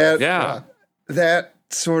sex life. Yeah. That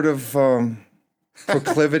sort of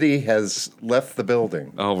proclivity has left the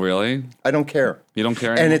building. Oh, really? I don't care, You don't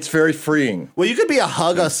care and anymore? it's very freeing. Well, you could be a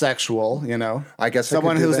hugosexual, I guess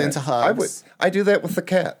someone I could do who's that. into hugs. I do that with the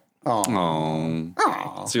cat, Oh.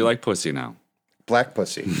 So you like pussy now? black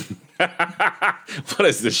pussy. What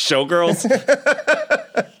is this, Showgirls?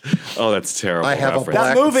 Oh, that's terrible. I have a reference.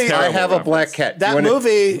 black. That movie- I have a Terrible black cat. That You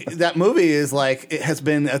wanna- movie is like, it has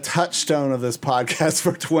been a touchstone of this podcast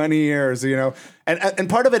for 20 years, and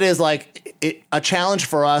part of it is like a challenge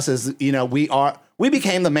for us is, we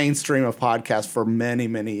became the mainstream of podcasts for many,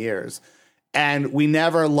 many years, and we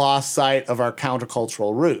never lost sight of our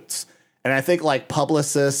countercultural roots. And I think like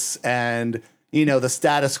publicists and, the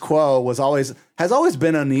status quo has always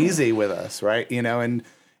been uneasy with us. Right.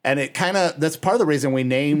 And it kind of, that's part of the reason we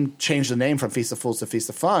changed the name from Feast of Fools to Feast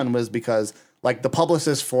of Fun was because like the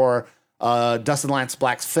publicist for Dustin Lance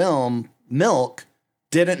Black's film Milk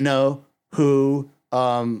didn't know who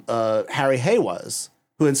Harry Hay was,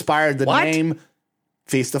 who inspired the name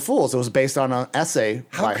Feast of Fools. It was based on an essay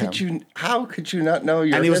by him. How could you not know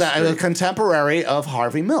your And he was history? a contemporary of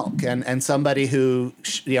Harvey Milk and somebody who,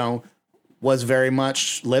 was very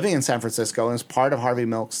much living in San Francisco and was part of Harvey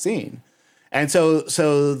Milk's scene. And so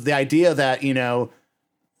the idea that,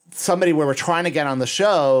 somebody we were trying to get on the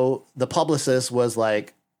show, the publicist was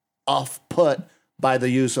like off put by the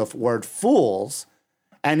use of word fools.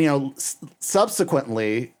 And,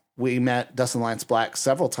 subsequently we met Dustin Lance Black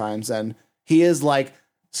several times, and he is like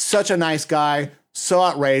such a nice guy, so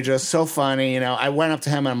outrageous, so funny. I went up to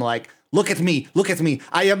him and I'm like, look at me.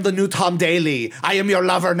 I am the new Tom Daly. I am your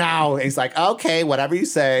lover now. And he's like, okay, whatever you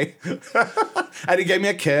say. And he gave me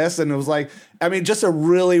a kiss, and it was like, just a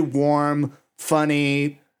really warm,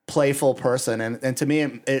 funny, playful person. And to me,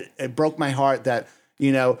 it broke my heart that,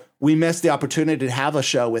 we missed the opportunity to have a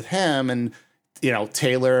show with him. And,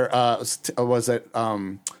 Taylor, was it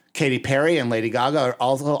Katy Perry and Lady Gaga are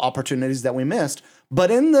also opportunities that we missed. But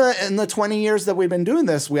in the 20 years that we've been doing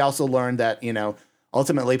this, we also learned that,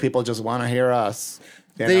 ultimately people just want to hear us.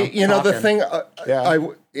 The thing, Yeah.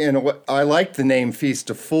 I like the name Feast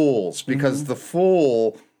of Fools because the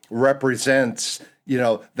fool represents,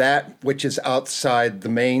 that which is outside the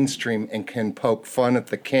mainstream and can poke fun at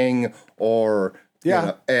the king or,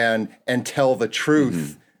 and tell the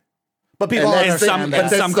truth. But people And in some- understand in that.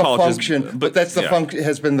 that's some the cultures, function. but- That's the yeah. function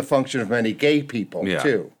has been the function of many gay people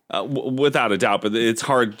too. Without a doubt, but it's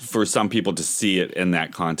hard for some people to see it in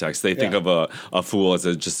that context. They think Yeah. of a fool as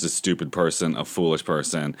just a stupid person, a foolish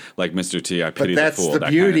person, like Mr. T. I But pity the that's fool. the that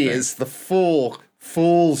beauty kind of thing. is the fool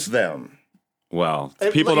fools them. Well,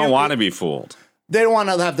 people don't want to be fooled. They don't want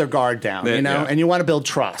to have their guard down, They- you know, yeah. and you want to build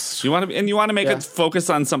trust. You want to make Yeah. it focus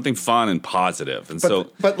on something fun and positive, and so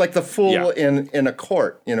But like the fool Yeah. in a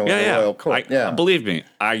court, in a yeah, royal court. believe me,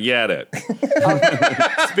 I get it.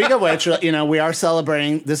 Speaking of which, you know, we are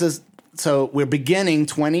celebrating. We're beginning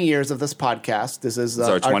 20 years of this podcast. This is It's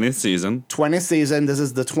our 20th season. 20th season. This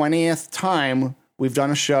is the 20th time we've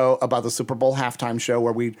done a show about the Super Bowl halftime show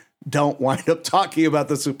where we don't wind up talking about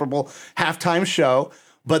the Super Bowl halftime show.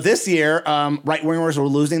 But this year, right wingers were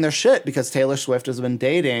losing their shit because Taylor Swift has been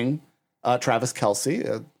dating Travis Kelce,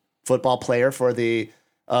 a football player for the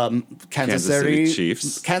Kansas City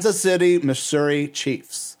Chiefs. Kansas City, Missouri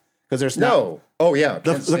Chiefs. Because there's No. Oh yeah.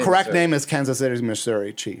 the correct name is Kansas City,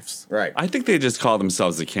 Missouri Chiefs. Right. I think they just call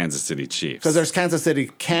themselves the Kansas City Chiefs. Because there's Kansas City,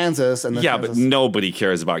 Kansas, and then Yeah, Kansas. but nobody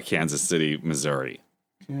cares about Kansas City, Missouri.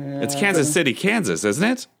 It's Kansas City, Kansas, isn't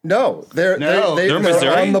it? No, they're They're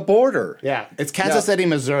Missouri? on the border. Yeah, it's Kansas City,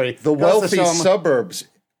 Missouri. The Goes to wealthy show 'em- suburbs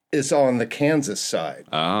is on the Kansas side,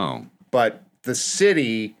 Oh. but the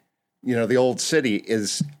city, the old city,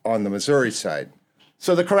 is on the Missouri side.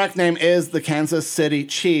 So the correct name is the Kansas City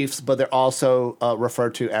Chiefs, but they're also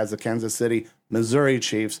referred to as the Kansas City, Missouri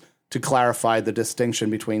Chiefs to clarify the distinction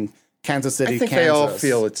between Kansas City, I think Kansas. they all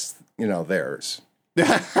feel it's theirs,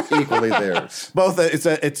 equally theirs. Both.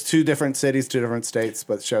 It's two different cities, two different states,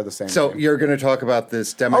 but share the same. So name. you're going to talk about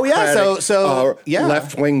this Democratic yeah.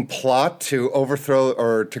 left-wing plot to overthrow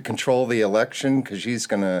or to control the election because she's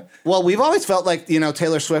going to. Well, we've always felt like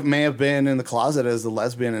Taylor Swift may have been in the closet as a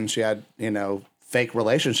lesbian, and she had fake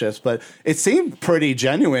relationships, but it seemed pretty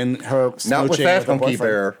genuine. Her Not with smooching that her hunky boyfriend.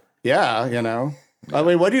 bear. Yeah, I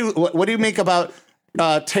mean, what do you make about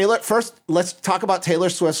Taylor? First, let's talk about Taylor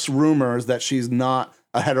Swift's rumors that she's not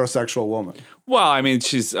a heterosexual woman. Well, I mean,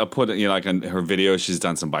 she's put like in her videos, she's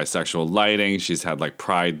done some bisexual lighting. She's had like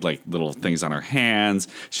pride, like little things on her hands.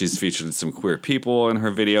 She's featured some queer people in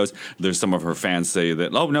her videos. There's some of her fans say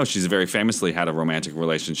that, oh no, she's very famously had a romantic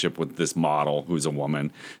relationship with this model who's a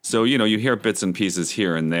woman. So you hear bits and pieces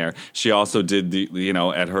here and there. She also did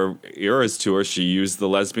at her Eras tour, she used the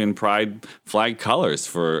lesbian pride flag colors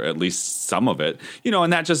for at least some of it.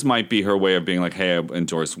 And that just might be her way of being like, hey, I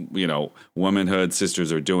endorse womanhood.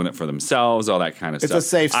 Sisters are doing it for themselves. All that kind of It's stuff. a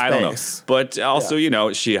safe I don't know. space. But also,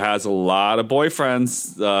 she has a lot of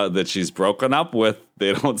boyfriends that she's broken up with.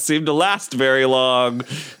 They don't seem to last very long.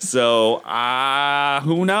 So,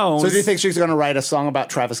 who knows? So do you think she's going to write a song about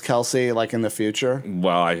Travis Kelce like in the future?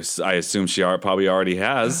 Well, I assume she probably already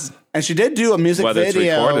has. And she did do a music Whether it's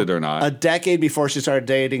video recorded or not. a decade before she started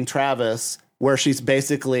dating Travis, where she's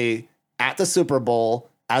basically at the Super Bowl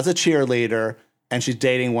as a cheerleader and she's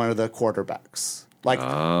dating one of the quarterbacks. Like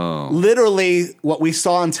literally what we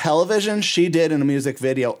saw on television, she did in a music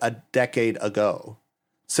video a decade ago.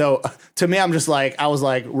 So to me, I was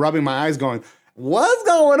like rubbing my eyes going, what's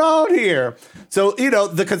going on here? So,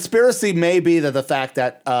 the conspiracy may be that the fact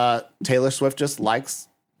that Taylor Swift just likes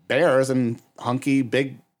bears and hunky,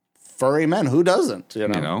 big, furry men. Who doesn't?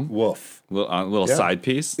 Woof. Little side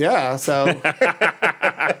piece. Yeah. So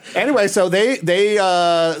anyway, so they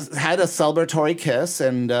had a celebratory kiss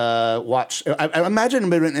and watch. I imagine it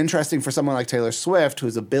would have been interesting for someone like Taylor Swift,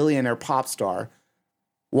 who's a billionaire pop star,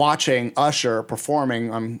 watching Usher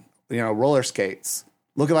performing on roller skates,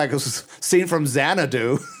 looking like it was a scene from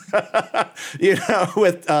Xanadu,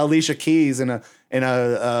 with Alicia Keys in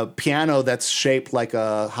a piano that's shaped like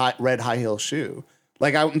a red high heel shoe.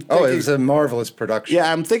 Like I'm thinking, it was a marvelous production.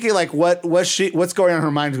 yeah, I'm thinking like what's going on in her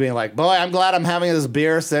mind, being like, boy, I'm glad I'm having this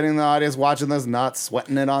beer, sitting in the audience watching this, not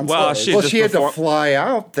sweating it on Well, stage. Well, she had to fly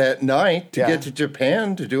out that night to Yeah. get to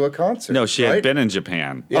Japan to do a concert. No, she right? had been in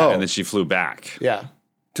Japan. Oh. And then she flew back. Yeah,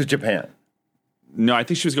 to Japan. No, I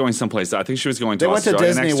think she was going someplace. I think she was going to they went to Australia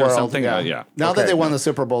Disney next or World. something. Yeah. Now that Okay. they won the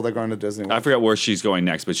Super Bowl, they're going to Disney World. I forget where she's going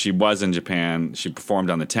next, but she was in Japan. She performed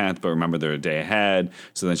on the 10th, but remember they're a day ahead.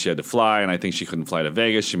 So then she had to fly, and I think she couldn't fly to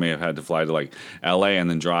Vegas. She may have had to fly to like LA and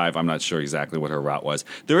then drive. I'm not sure exactly what her route was.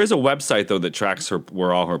 There is a website though that tracks her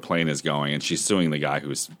where all her plane is going, and she's suing the guy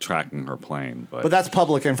who's tracking her plane. But that's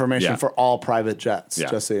public information Yeah. for all private jets. Yeah.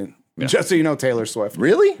 Just so you know, Taylor Swift.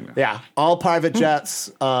 Really? Yeah, all private jets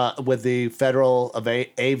with the Federal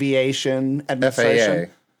Aviation Administration.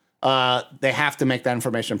 They have to make that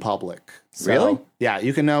information public. So, Really? Yeah,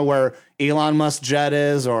 you can know where Elon Musk's jet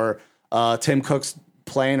is or Tim Cook's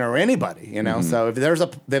plane or anybody, you know. So if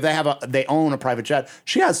they own a private jet,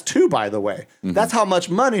 she has 2, by the way. That's how much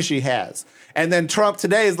money she has. And then Trump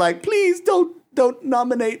today is like, please don't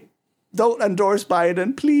endorse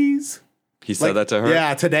Biden, please. He said that to her?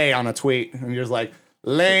 Yeah, today on a tweet. And you're just like,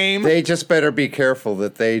 lame. They just better be careful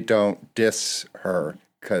that they don't diss her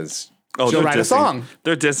because. She'll write a song.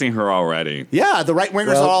 They're dissing her already. Yeah, the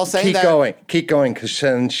right-wingers are all saying Keep going, because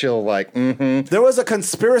then she'll There was a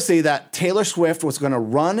conspiracy that Taylor Swift was going to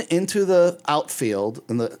run into the outfield,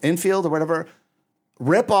 in the infield or whatever,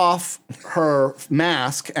 rip off her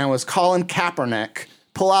mask and was Colin Kaepernick,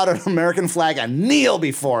 pull out an American flag and kneel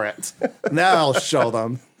before it. That'll show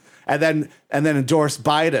them. And then endorse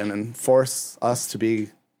Biden and force us to be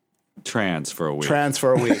trans for a week.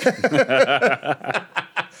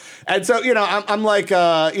 And so, you know, I'm like,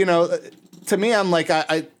 you know, to me, I'm like,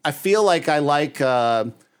 I feel like I like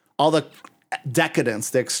all the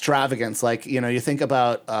decadence, the extravagance. Like, you know, you think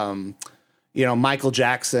about, you know, Michael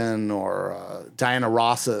Jackson or Diana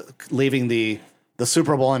Ross leaving the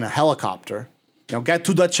Super Bowl in a helicopter. You know, get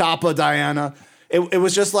to the chopper, Diana. It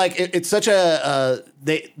was just like, it's such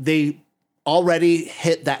they already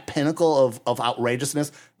hit that pinnacle of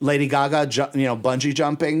outrageousness. Lady Gaga, bungee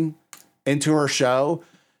jumping into her show.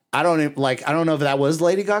 I don't know if that was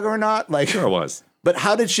Lady Gaga or not. Like, sure it was. But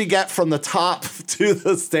how did she get from the top to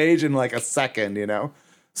the stage in like a second, you know?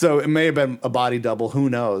 So it may have been a body double, who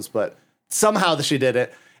knows? But somehow she did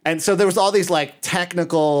it. And so there was all these like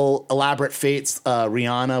technical, elaborate feats,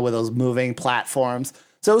 Rihanna with those moving platforms.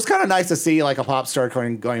 So it was kind of nice to see like a pop star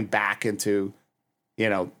going back into, you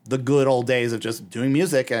know, the good old days of just doing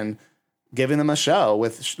music and giving them a show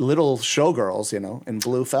with little showgirls, you know, in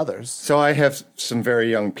blue feathers. So I have some very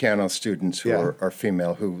young piano students who are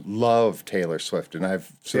female who love Taylor Swift, and I've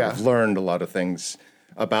sort of learned a lot of things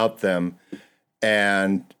about them.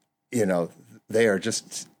 And, you know, they are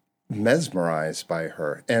just mesmerized by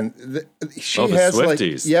her. And she has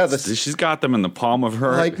Swifties. She's got them in the palm of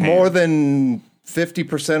her hand. More than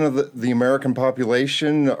 50% of the American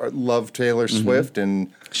population love Taylor Swift,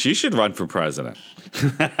 and she should run for president.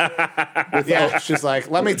 She's like,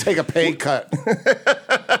 let me take a pay cut.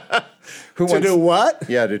 Who to do what?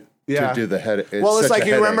 Yeah, to do the head. It's like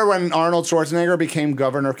you remember when Arnold Schwarzenegger became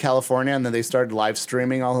governor of California, and then they started live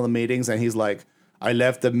streaming all of the meetings, and he's like, I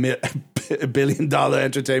left a $1 billion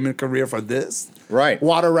entertainment career for this. Right.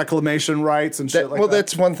 Water reclamation rights and shit like that. Well,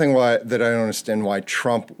 that's one thing that I don't understand why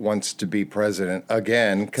Trump wants to be president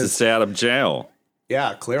again. To stay out of jail.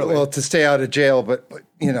 Yeah, clearly. Well, to stay out of jail, but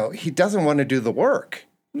you know, he doesn't want to do the work.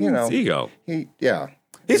 You know, it's ego.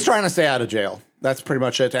 He's trying to stay out of jail. That's pretty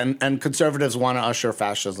much it. And conservatives want to usher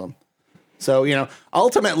fascism. So, you know,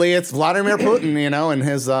 ultimately it's Vladimir Putin, you know, and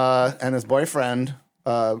his boyfriend,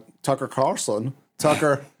 Tucker Carlson.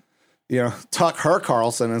 Tucker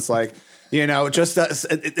Carlson. It's like, you know, just I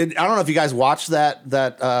don't know if you guys watched that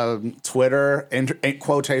Twitter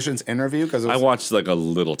quotations interview, because I watched like a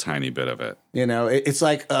little tiny bit of it. You know, it's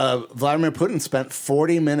like Vladimir Putin spent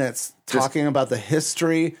 40 minutes talking about the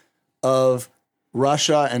history of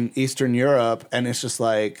Russia and Eastern Europe, and it's just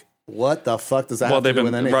like, what the fuck does that have to do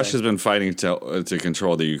with anything? Russia's been fighting to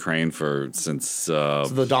control the Ukraine since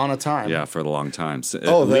the dawn of time. Yeah, for a long time.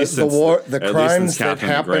 The war, the crimes that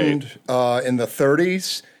happened in the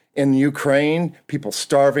 30s in Ukraine, people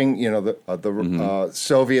starving. You know, the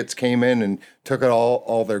Soviets came in and took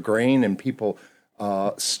all their grain, and people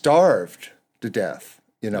starved to death.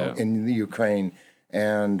 You know, in the Ukraine,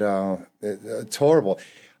 and it's horrible.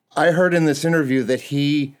 I heard in this interview that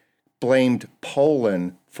he blamed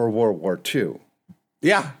Poland for World War II.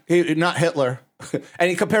 Yeah, not Hitler. And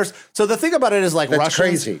he compares. So the thing about it is, like, that's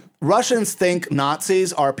crazy. Russians think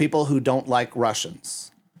Nazis are people who don't like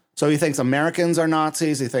Russians. So he thinks Americans are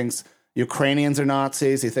Nazis. He thinks Ukrainians are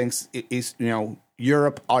Nazis. He thinks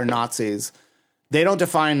Europe are Nazis. They don't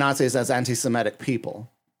define Nazis as anti-Semitic people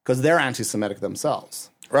because they're anti-Semitic themselves.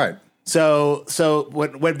 Right. So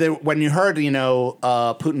when you heard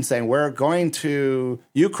Putin saying we're going to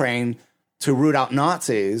Ukraine to root out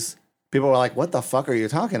Nazis, people were like, "What the fuck are you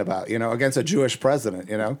talking about?" You know, against a Jewish president.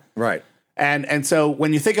 You know, right? And so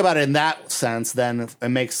when you think about it in that sense, then it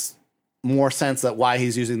makes more sense that why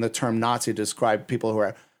he's using the term Nazi to describe people who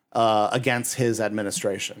are against his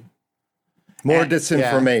administration. More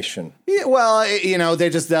disinformation. Yeah, well, they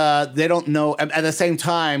just they don't know. At the same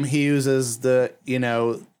time, he uses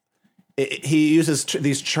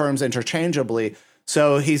these terms interchangeably,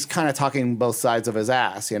 so he's kind of talking both sides of his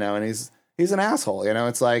ass, and he's an asshole.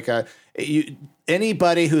 It's like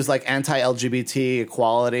anybody who's like anti-LGBT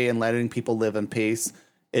equality and letting people live in peace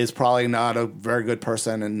is probably not a very good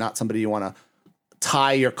person and not somebody you want to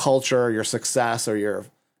tie your culture, your success, or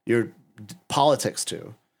your politics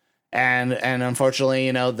to. And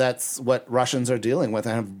unfortunately, that's what Russians are dealing with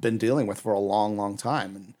and have been dealing with for a long, long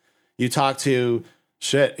time. And you talk to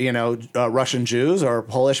Russian Jews or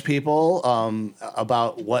Polish people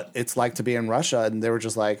about what it's like to be in Russia, and they were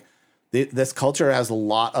just like, this culture has a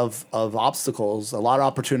lot of obstacles, a lot of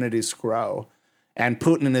opportunities to grow, and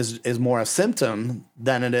Putin is more a symptom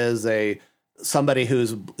than it is somebody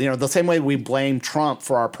who's the same way we blame Trump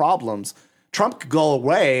for our problems. Trump could go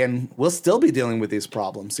away and we'll still be dealing with these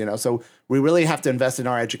problems, So we really have to invest in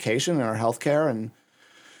our education and our healthcare. And,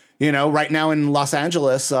 right now in Los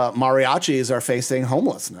Angeles, mariachis are facing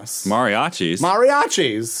homelessness.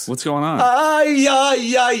 Mariachis? What's going on? Ay,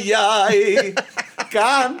 ay, ay, ay.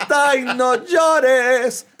 Canta y no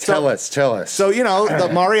llores. Tell us. So, the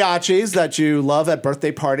mariachis that you love at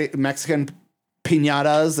birthday party, Mexican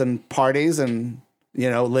piñatas and parties and,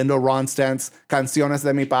 Lindo Ronstadt's Canciones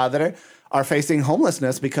de mi Padre, are facing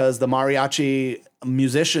homelessness because the mariachi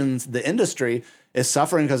musicians, the industry, is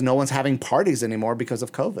suffering because no one's having parties anymore because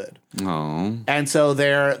of COVID. Oh. And so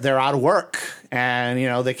they're out of work,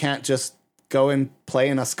 and they can't just go and play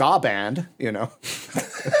in a ska band,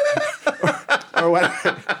 or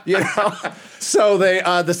whatever, So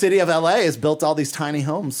the city of LA has built all these tiny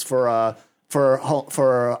homes for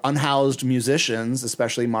unhoused musicians,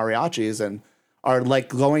 especially mariachis, and are like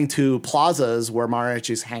going to plazas where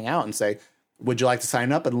mariachis hang out and say, would you like to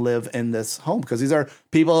sign up and live in this home? Because these are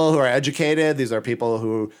people who are educated. These are people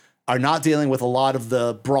who are not dealing with a lot of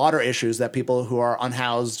the broader issues that people who are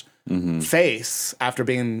unhoused face after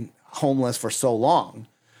being homeless for so long.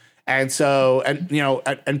 And so,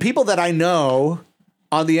 and people that I know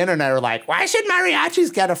on the internet are like, why should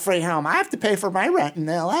mariachis get a free home? I have to pay for my rent in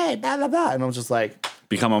LA, blah, blah, blah. And I'm just like,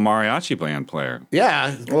 become a mariachi band player.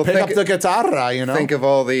 Yeah. Well, pick up the guitarra, Think of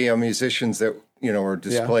all the musicians that, were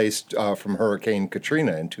displaced from Hurricane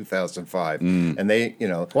Katrina in 2005. And they,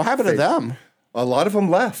 what happened to them? A lot of them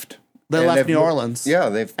left. They left New Orleans.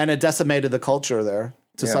 Yeah. And it decimated the culture there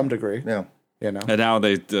to some degree. Yeah. And now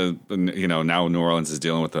now New Orleans is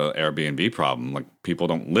dealing with the Airbnb problem. Like, people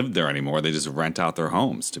don't live there anymore. They just rent out their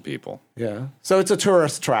homes to people. Yeah. So it's a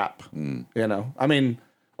tourist trap,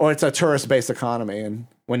 or it's a tourist-based economy. And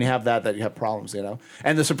when you have that you have problems,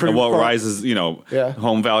 And the Supreme Court rises,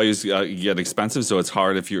 home values get expensive, so it's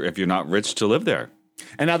hard if you're not rich to live there.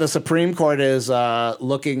 And now the Supreme Court is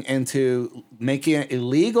looking into making it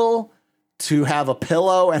illegal to have a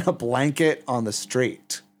pillow and a blanket on the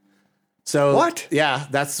street. So what? Yeah,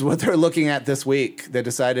 that's what they're looking at this week. They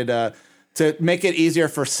decided to make it easier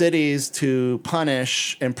for cities to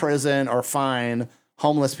punish, imprison, or fine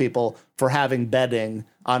homeless people for having bedding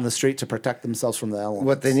on the street to protect themselves from the elements.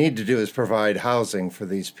 What they need to do is provide housing for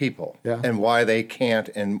these people. Yeah. And why they can't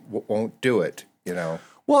and won't do it,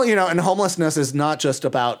 Well, and homelessness is not just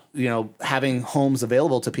about, having homes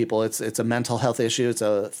available to people. It's a mental health issue. It's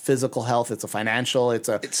a physical health. It's a financial. It's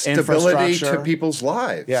stability to people's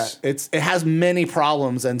lives. Yeah. It has many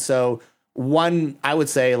problems. And so one, I would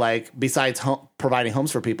say, like, besides providing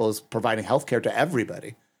homes for people, is providing healthcare to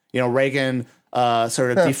everybody. Reagan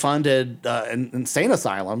sort of defunded insane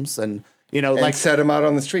asylums and, and set them out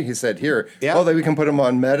on the street. He said, here, we can put them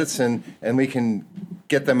on medicine and we can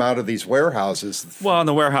get them out of these warehouses. Well, and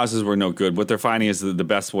the warehouses were no good. What they're finding is that the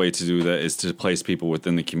best way to do that is to place people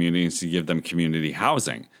within the community and to give them community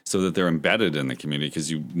housing so that they're embedded in the community,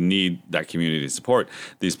 because you need that community support.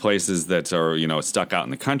 These places that are, stuck out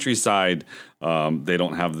in the countryside, they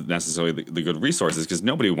don't have necessarily the good resources, because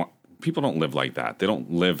people don't live like that. They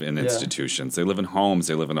don't live in institutions. They live in homes.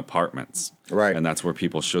 They live in apartments. Right. And that's where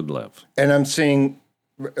people should live. And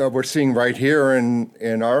we're seeing right here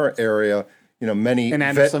in our area, many in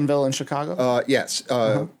Andersonville in Chicago. Yes,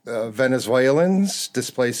 Venezuelans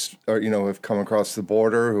displaced, or have come across the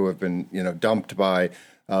border, who have been dumped by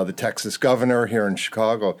the Texas governor here in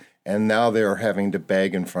Chicago, and now they're having to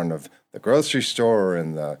beg in front of the grocery store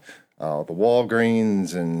and the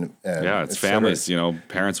Walgreens and it's families,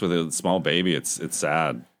 parents with a small baby. It's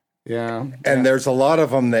sad. Yeah, and there's a lot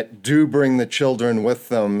of them that do bring the children with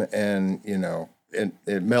them, and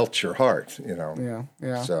it melts your heart.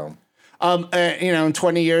 Yeah. So. In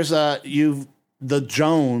 20 years, the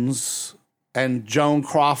Jones and Joan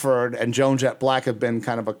Crawford and Joan Jett Black have been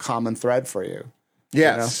kind of a common thread for you.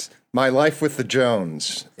 Yes. My Life with the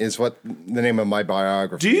Jones is what the name of my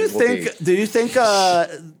biography. Do you think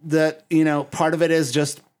that part of it is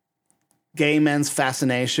just gay men's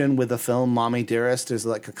fascination with the film Mommy Dearest is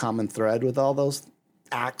like a common thread with all those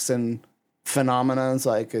acts and phenomena? It's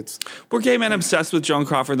like were gay men obsessed with Joan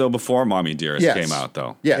Crawford though before Mommy Dearest came out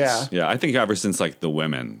though? Yes. Yeah. I think ever since like The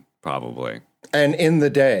Women, probably. And in the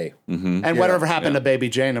day. And whatever happened to Baby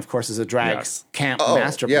Jane, of course, is a drag Yes. camp Oh,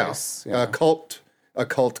 masterpiece. yeah. A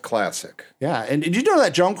cult classic. Yeah, and did you know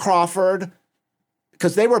that Joan Crawford,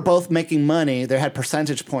 because they were both making money, they had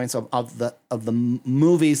percentage points of the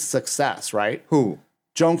movie's success, right? Who?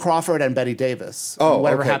 Joan Crawford and Betty Davis. Oh, And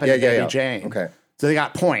whatever okay. happened Yeah, to yeah, Baby yeah. Jane. Okay. So they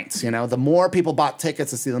got points. The more people bought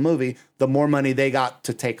tickets to see the movie, the more money they got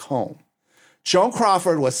to take home. Joan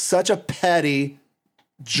Crawford was such a petty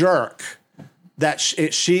jerk that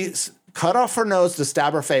she cut off her nose to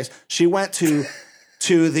stab her face. She went to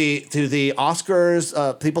the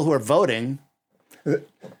Oscars, people who are voting.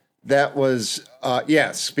 That was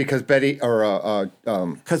yes, because Betty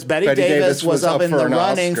Davis was up in the an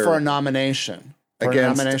running Oscar for a nomination.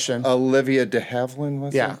 against Olivia de Havilland.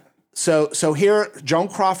 Was Yeah. it? So here, Joan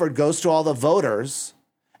Crawford goes to all the voters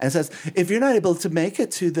and says, "If you're not able to make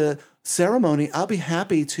it to the ceremony, I'll be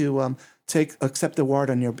happy to accept the award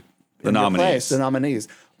on your nominees. the nominees,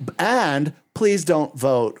 and please don't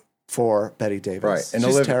vote for Betty Davis. Right, and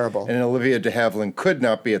She's terrible." And Olivia de Havilland could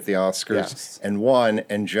not be at the Oscars Yes. and won,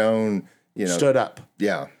 and Joan, Stood up.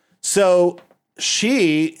 Yeah, So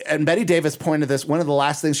she and Betty Davis pointed this. One of the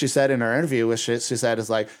last things she said in her interview was she said is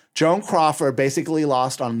like, Joan Crawford basically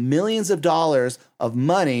lost on millions of dollars of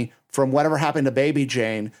money from whatever happened to Baby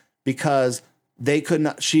Jane because they could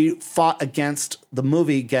not. She fought against the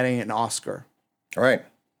movie getting an Oscar, all right.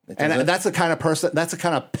 and that's the kind of person. That's the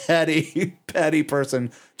kind of petty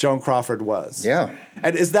person Joan Crawford was. Yeah.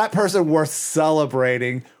 And is that person worth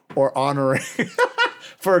celebrating or honoring?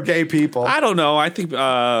 For gay people. I don't know. I think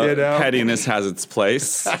pettiness has its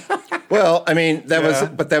place. Well, I mean, that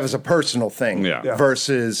was a personal thing. Yeah.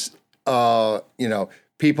 Versus,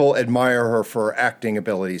 people admire her for her acting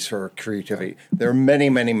abilities, her creativity. There are many,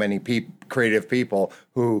 many, many creative people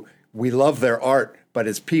who we love their art, but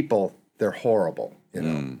as people, they're horrible.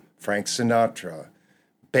 Frank Sinatra,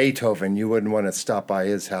 Beethoven. You wouldn't want to stop by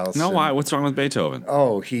his house. No, why? What's wrong with Beethoven?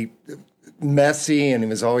 Oh, he messy, and he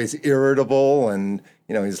was always irritable, and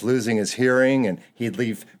he's losing his hearing, and he'd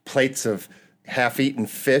leave plates of half-eaten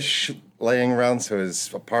fish laying around, so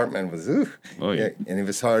his apartment was yeah. And he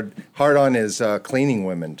was hard on his cleaning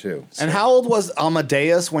women too. So, And how old was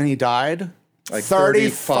Amadeus when he died? Like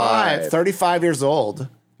 35 years old.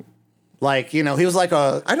 Like, he was like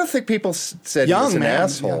a I don't think people said he Young was an man,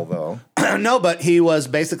 asshole though. no, but he was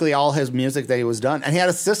basically all his music that he was done, and he had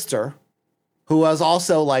a sister who was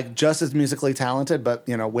also like just as musically talented, but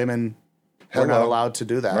women were not Hello. allowed to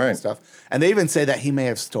do that and Right. stuff. And they even say that he may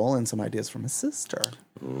have stolen some ideas from his sister.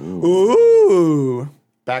 Ooh.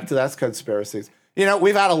 Back to that's conspiracies.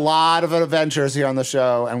 We've had a lot of adventures here on the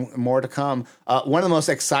show and more to come. One of the most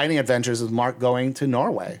exciting adventures is Mark going to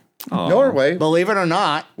Norway. Norway. Believe it or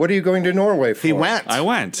not, What are you going to Norway for? he went. I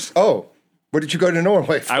went. Oh, what did you go to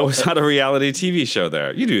Norway for? I was on a reality TV show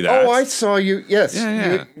there. You do that. Oh, I saw you. Yes.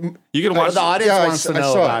 Yeah. You can watch The audience I wants to I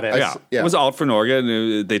know saw about it. Yeah. It was Alt for Norge.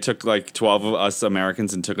 And they took like 12 of us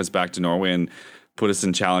Americans and took us back to Norway and put us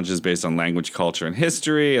in challenges based on language, culture, and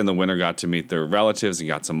history. And the winner got to meet their relatives and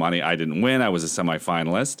got some money. I didn't win. I was a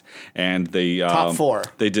semifinalist. And they Top four.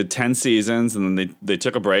 They did 10 seasons, and then they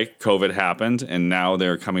took a break. COVID happened, and now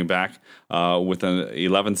they're coming back with an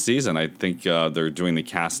 11th season. I think they're doing the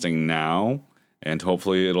casting now, and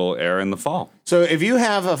hopefully it'll air in the fall. So if you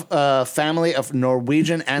have a family of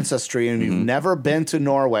Norwegian ancestry and you've never been to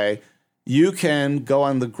Norway, you can go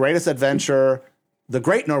on the greatest adventure, the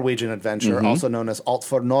Great Norwegian Adventure, also known as Alt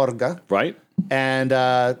for Norge. Right? And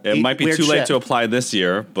It eat might be weird too late shit. to apply this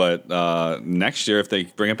year, but next year if they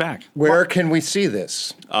bring it back. Where can we see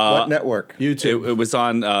this? What network? YouTube. It was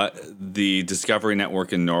on the Discovery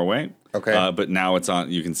Network in Norway. Okay. But now it's on.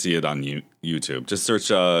 You can see it on YouTube. Just search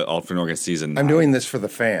Alt for Norge season 9. I'm doing this for the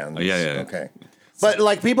fans. Yeah. Okay. But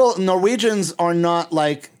like Norwegians are not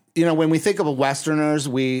like, when we think of Westerners,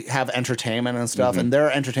 we have entertainment and stuff, and their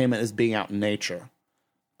entertainment is being out in nature.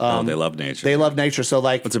 They love nature. They love nature. So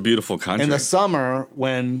like It's a beautiful country. in the summer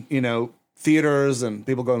when, theaters and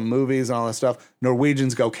people go to movies and all that stuff,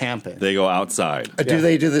 Norwegians go camping. They go outside. Do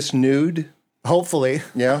they do this nude? Hopefully.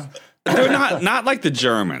 Yeah. They're not like the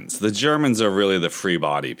Germans. The Germans are really the free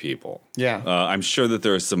body people. Yeah. I'm sure that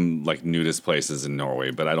there are some like nudist places in Norway,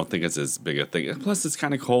 but I don't think it's as big a thing. Plus, it's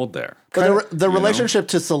kind of cold there. But the relationship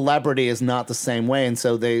to celebrity is not the same way, and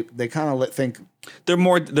so they kind of think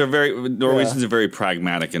Norwegians are very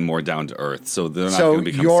pragmatic and more down to earth, so they're not So going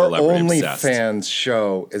to become your celebrity obsessed. OnlyFans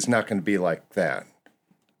show is not going to be like that.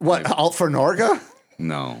 what Alt for Norge.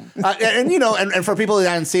 No. And for people who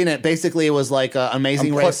haven't seen it, basically it was like an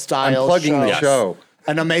Amazing Race style I'm plugging show. the Yes. show.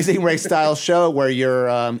 An Amazing Race style show where you're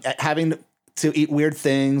having to eat weird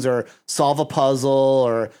things or solve a puzzle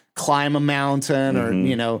or climb a mountain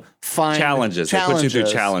or, find Challenges. They put you through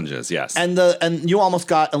challenges, yes. And you almost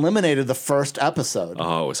got eliminated the first episode.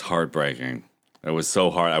 Oh, it was heartbreaking. It was so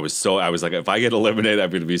hard. I was like, if I get eliminated, I'm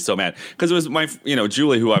going to be so mad. Because it was my,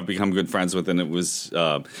 Julie, who I've become good friends with, and it was,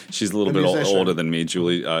 she's a little bit older than me,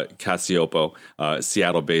 Julie Cassiopo,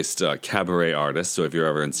 Seattle-based cabaret artist. So if you're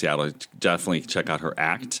ever in Seattle, definitely check out her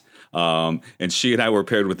act. And she and I were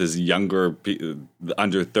paired with this younger,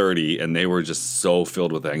 under 30, and they were just so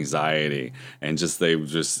filled with anxiety, and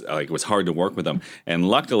it was hard to work with them. And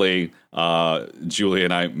luckily, Julie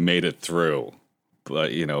and I made it through.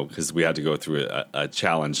 Because we had to go through a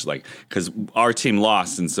challenge, because our team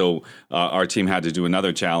lost, and so our team had to do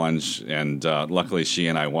another challenge, and luckily she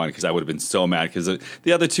and I won, because I would have been so mad, because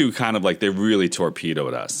the other two kind of they really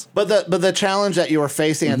torpedoed us. But the challenge that you were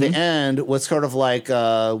facing at the end was sort of like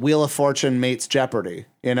Wheel of Fortune meets Jeopardy,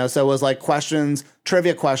 so it was like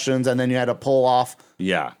trivia questions, and then you had to pull off.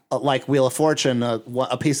 Yeah. Like Wheel of Fortune,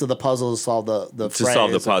 a piece of the puzzle to solve the phrase. To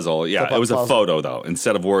solve the puzzle, yeah. It was a photo, though.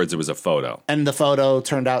 Instead of words, it was a photo. And the photo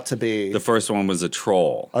turned out to be... The first one was a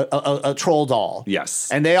troll. A troll doll.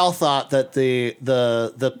 Yes. And they all thought that the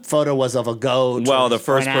photo was of a goat. Well, the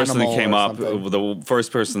first person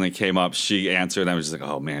that came up, she answered, and I was just like,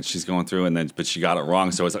 oh, man, she's going through, but she got it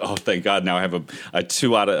wrong. So I was like, oh, thank God, now I have a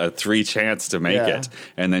 2 out of 3 chance to make it.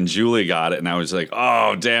 And then Julie got it, and I was like,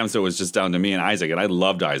 oh, damn. So it was just down to me and Isaac, and I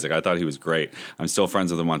loved Isaac. I thought he was great. I'm still friends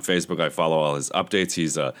with him on Facebook. I follow all his updates.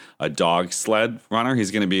 He's a dog sled runner. He's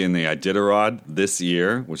going to be in the Iditarod this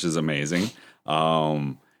year, which is amazing.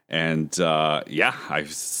 I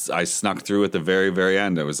snuck through at the very, very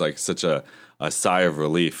end. It was like such a sigh of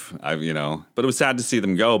relief. But it was sad to see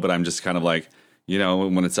them go. But I'm just kind of like,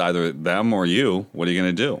 when it's either them or you, what are you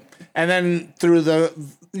going to do? And then through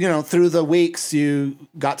the weeks, you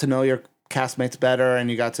got to know your castmates better, and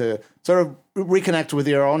you got to sort of reconnect with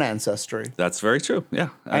your own ancestry. That's very true. Yeah.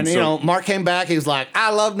 And Mark came back. He was like,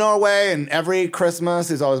 I love Norway. And every Christmas,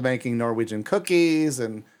 he's always making Norwegian cookies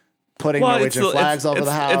and putting Norwegian flags over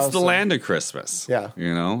the house. It's the land of Christmas. Yeah.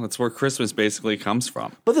 That's where Christmas basically comes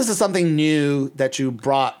from. But this is something new that you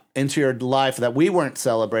brought into your life that we weren't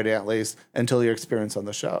celebrating, at least, until your experience on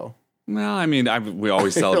the show. Well, I mean, we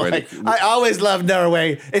always celebrate. I always loved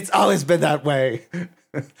Norway. It's always been that way.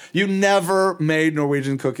 You never made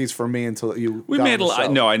Norwegian cookies for me until you. We made a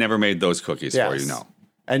lot. No, I never made those cookies for you. No.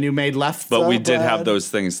 And you made left. But we did have those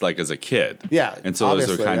things as a kid. Yeah. And so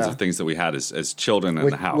those are kinds of things that we had as children in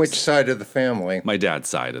the house. Which side of the family? My dad's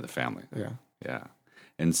side of the family. Yeah. Yeah.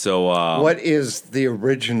 And so. What is the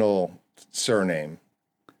original surname?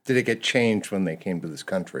 Did it get changed when they came to this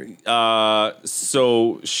country?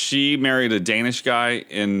 So she married a Danish guy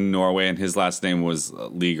in Norway, and his last name was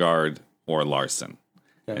Ligard or Larsen.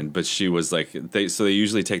 Okay. But she was they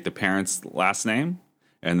usually take the parents' last name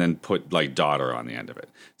and then put daughter on the end of it.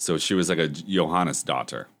 So she was a Johannes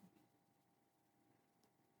daughter.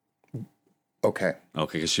 Okay,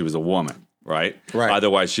 because she was a woman, right? Right.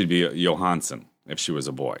 Otherwise, she'd be Johansson if she was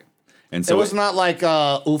a boy. And so it was not like the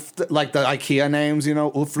IKEA names,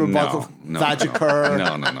 Uflubak, Vajikur,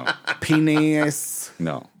 no, Penis,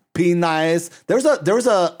 no, Penis. There was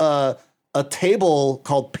a table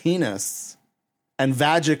called Penis and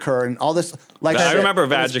Vajikur and all this. I remember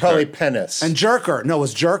Vajikur. Probably Penis and Jerker. No, it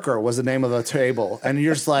was Jerker was the name of the table, and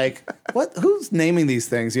you're just like, what? Who's naming these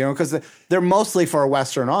things? Because they're mostly for a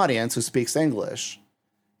Western audience who speaks English,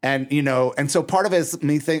 and and so part of it is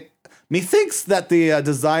Methinks that the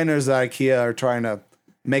designers at IKEA are trying to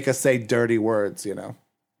make us say dirty words,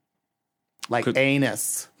 like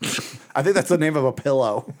anus. I think that's the name of a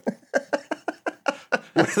pillow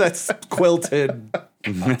that's quilted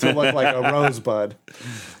to look like a rosebud.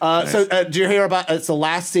 Nice. So, do you hear about? It's the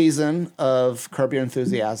last season of Curb Your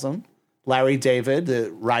Enthusiasm. Larry David,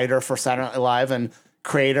 the writer for Saturday Night Live and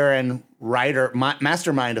creator and writer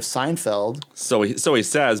mastermind of Seinfeld. So he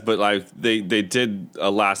says, but they did a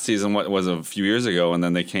last season, what was a few years ago, and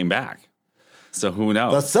then they came back. So who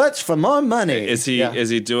knows? The search for more money. Is he? Yeah.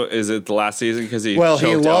 Is it the last season because he? He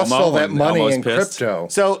lost all that money in crypto.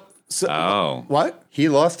 So what? He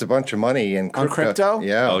lost a bunch of money in crypto. On crypto?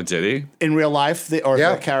 Yeah. Oh, did he? In real life, the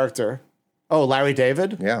character? Oh, Larry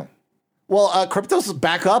David. Yeah. Well, crypto's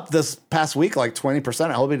back up this past week, 20%.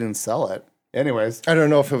 I hope he didn't sell it. Anyways, I don't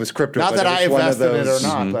know if it was crypto. Not that I invested in it or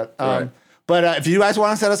not, right. But if you guys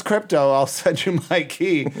want to send us crypto, I'll send you my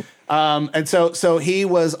key. And so he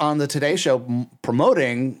was on the Today Show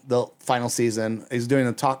promoting the final season. He's doing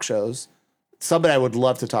the talk shows. Somebody I would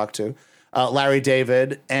love to talk to, Larry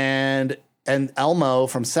David, and and Elmo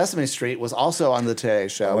from Sesame Street was also on the Today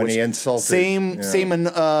Show. When which he insulted, seem an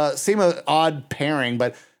odd pairing,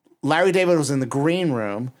 but Larry David was in the green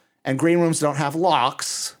room, and green rooms don't have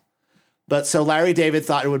locks. But so Larry David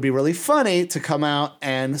thought it would be really funny to come out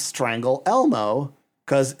and strangle Elmo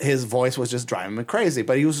because his voice was just driving him crazy.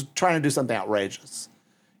 But he was trying to do something outrageous,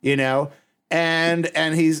 you know. And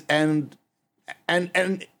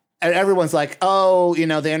everyone's like, oh, you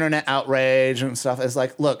know, the internet outrage and stuff. It's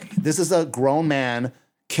like, look, this is a grown man.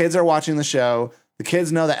 Kids are watching the show. The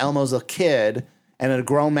kids know that Elmo's a kid, and a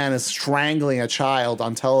grown man is strangling a child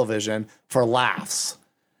on television for laughs.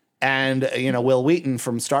 And, you know, Will Wheaton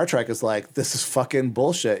from Star Trek is like, this is fucking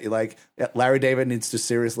bullshit. Like, Larry David needs to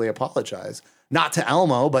seriously apologize. Not to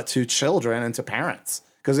Elmo, but to children and to parents.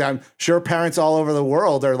 Because I'm sure parents all over the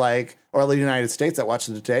world are like, or the United States that watch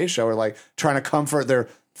the Today Show are like trying to comfort their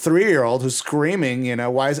 3-year-old who's screaming, you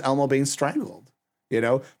know, why is Elmo being strangled? You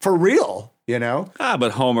know, for real, you know?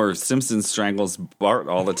 But Homer Simpson strangles Bart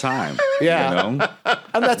all the time. Yeah. You know?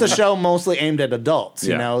 And that's a show mostly aimed at adults,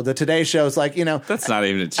 you Yeah. know? The Today Show is like, you know. That's not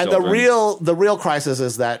even at And children. the real crisis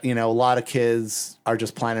is that, you know, a lot of kids are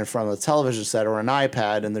just playing in front of a television set or an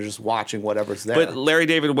iPad and they're just watching whatever's there. But Larry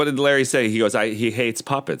David, what did Larry say? He goes, he hates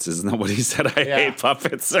puppets. Isn't that what he said? I hate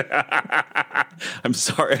puppets. I'm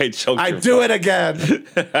sorry I choked I your do phone. it again.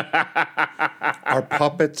 Are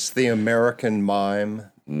puppets the American mime?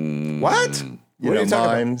 What? You What are know, you talking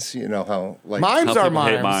about? mimes. You know how like Mimes How are people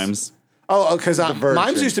hate mimes. mimes. Oh, because version.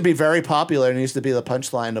 mimes used to be very popular and used to be the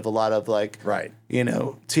punchline of a lot of like, Right. you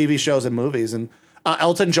know, TV shows and movies. And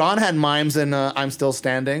Elton John had mimes in "I'm Still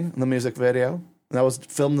Standing" in the music video. And that was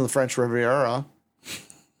filmed in the French Riviera.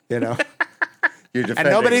 You know, you're and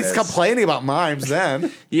defending nobody's this. complaining about mimes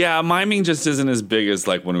then. Yeah, miming just isn't as big as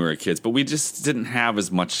like when we were kids, but we just didn't have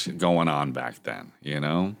as much going on back then, you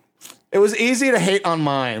know? It was easy to hate on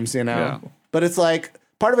mimes, you know, Yeah. but it's like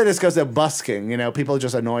part of it is because of busking. You know, people are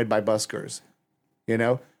just annoyed by buskers. You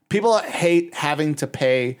know, people hate having to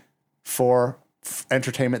pay for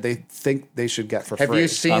entertainment they think they should get for Have free. you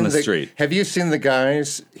seen On the street. Have you seen the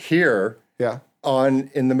guys here Yeah.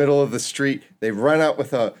 in the middle of the street? They run out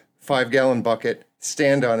with a 5-gallon bucket,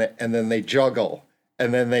 stand on it, and then they juggle,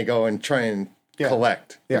 and then they go and try and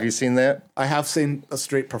collect. Yeah. Have you seen that? I have seen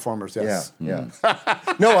street performers. Yes. Yeah.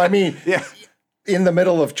 No, I mean, Yeah. in the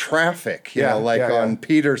middle of traffic, you Yeah, know, like yeah, yeah. on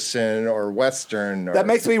Peterson or Western. Or, That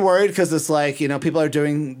makes me worried because it's like, you know, people are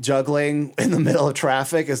doing juggling in the middle of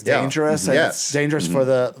traffic is Yeah. dangerous. And Yes. it's dangerous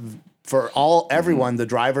for everyone, the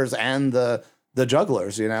drivers and the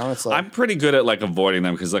jugglers, you know? It's like, I'm pretty good at like avoiding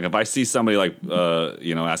them because like if I see somebody like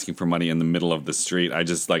you know asking for money in the middle of the street, I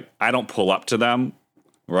just like I don't pull up to them,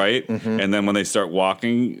 right? And then when they start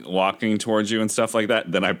walking towards you and stuff like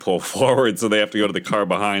that, then I pull forward so they have to go to the car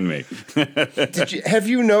behind me. have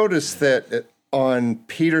you noticed that on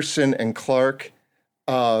Peterson and Clark,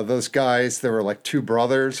 those guys, there were like two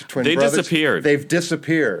brothers, twin They brothers. disappeared. They've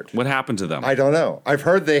disappeared. What happened to them? I don't know. I've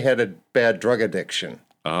heard they had a bad drug addiction.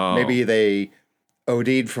 Oh. Maybe they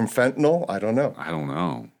OD'd from fentanyl. I don't know. I don't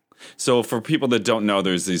know. So for people that don't know,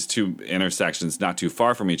 there's these two intersections not too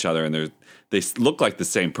far from each other, and they look like the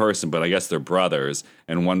same person, but I guess they're brothers,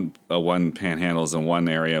 and one panhandles in one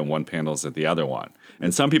area and one panhandles at the other one.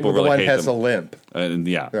 And some people The really one hate has them. a limp. And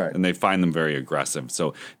Right. and they find them very aggressive.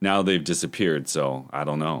 So now they've disappeared. So I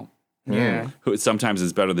don't know. yeah. Sometimes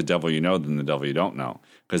it's better the devil you know than the devil you don't know,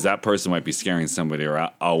 because that person might be scaring somebody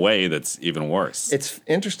away that's even worse. It's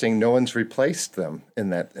interesting. No one's replaced them in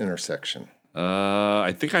that intersection.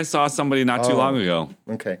 I think I saw somebody not too long ago.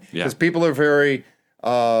 Okay. Yeah. Because people are very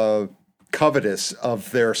covetous of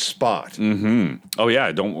their spot. Oh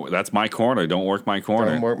yeah, that's my corner. Don't work my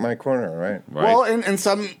corner. Don't work my corner, right? Right. Well, and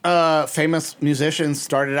some famous musicians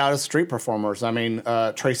started out as street performers. I mean,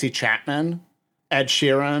 Tracy Chapman, Ed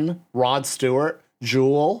Sheeran, Rod Stewart,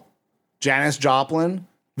 Jewel, Janis Joplin,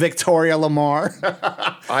 Victoria Lamar.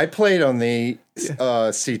 I played on the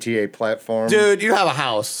CTA platform Dude, you have a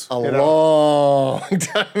house. a you know? long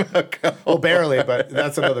time ago. Well, barely, but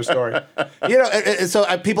that's another story. You know, so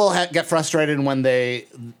people get frustrated when they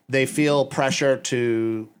feel pressure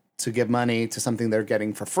to give money to something they're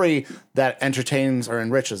getting for free that entertains or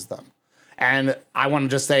enriches them. And I want to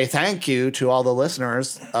just say thank you to all the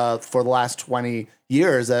listeners for the last 20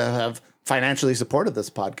 years that have financially supported this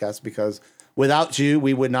podcast, because without you,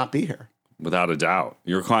 we would not be here. Without a doubt.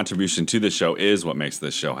 Your contribution to the show is what makes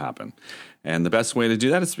this show happen. And the best way to do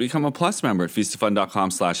that is to become a Plus member at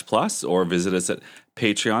feastoffun.com/plus, or visit us at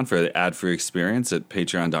Patreon for the ad-free experience at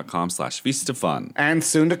patreon.com/feastoffun. And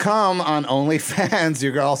soon to come on OnlyFans,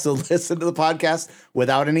 you can also listen to the podcast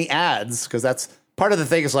without any ads, because that's part of the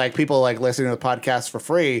thing is like people like listening to the podcast for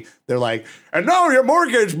free. They're like, and now your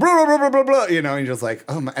mortgage, blah, blah, blah, blah, blah. And you're just like,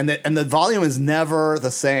 oh my, and the volume is never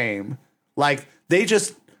the same. Like they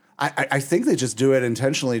just, I think they just do it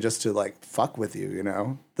intentionally just to like fuck with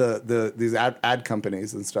you, these ad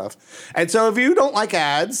companies and stuff. And so if you don't like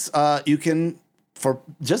ads, you can, for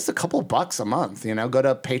just a couple of bucks a month, go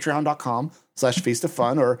to patreon.com/Feast of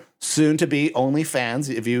Fun or soon to be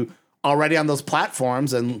OnlyFans. If you already on those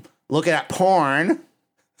platforms and looking at porn.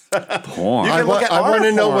 Porn. I want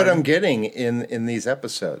to know what I'm getting in these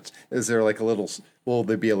episodes. Is there like will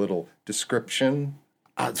there be a little description?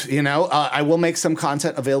 I will make some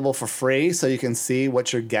content available for free so you can see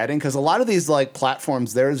what you're getting. Because a lot of these like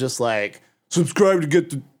platforms, they're just like, subscribe to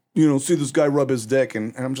get to, see this guy rub his dick.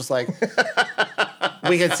 And I'm just like,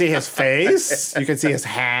 we can see his face. You can see his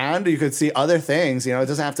hand. You could see other things. It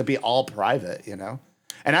doesn't have to be all private, And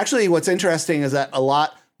actually what's interesting is that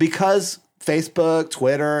because Facebook,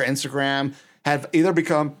 Twitter, Instagram have either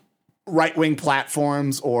become right-wing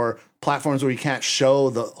platforms or platforms where you can't show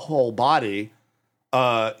the whole body,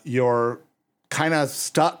 you're kind of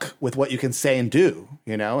stuck with what you can say and do,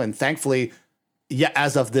 and thankfully,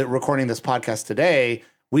 as of the recording this podcast today,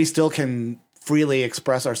 we still can freely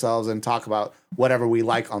express ourselves and talk about whatever we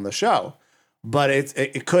like on the show. But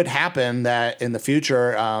it could happen that in the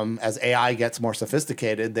future, as AI gets more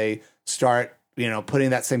sophisticated, they start, putting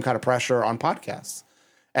that same kind of pressure on podcasts.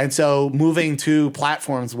 And so moving to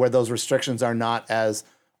platforms where those restrictions are not as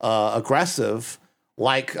aggressive,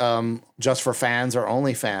 like Just for Fans or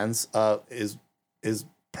OnlyFans, is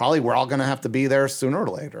probably we're all going to have to be there sooner or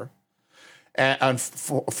later. And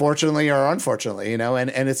fortunately or unfortunately,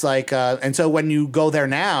 and it's like, and so when you go there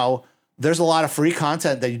now, there's a lot of free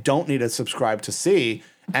content that you don't need to subscribe to see.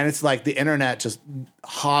 And it's like the internet just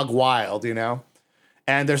hog wild,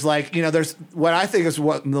 and there's like, there's what I think is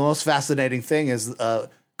what the most fascinating thing is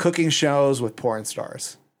cooking shows with porn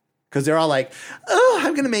stars. Because they're all like, oh,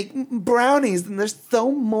 I'm going to make brownies, and they're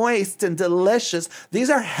so moist and delicious. These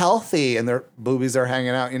are healthy, and their boobies are hanging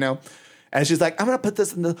out, And she's like, I'm going to put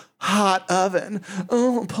this in the hot oven.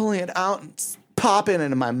 Oh, I'm pulling it out and popping it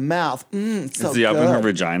into my mouth. It's so Is the oven her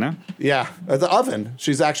vagina? Yeah, the oven.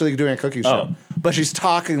 She's actually doing a cooking show. But she's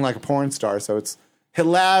talking like a porn star, so it's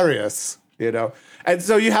hilarious, And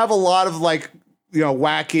so you have a lot of like,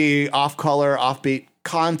 wacky, off-color, offbeat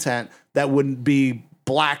content that wouldn't be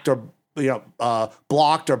blocked or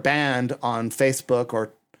banned on Facebook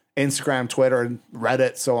or Instagram, Twitter,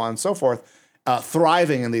 Reddit, so on and so forth,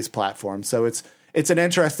 thriving in these platforms. So it's an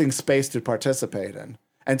interesting space to participate in,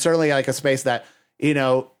 and certainly like a space that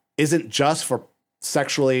isn't just for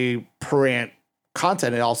sexually prurient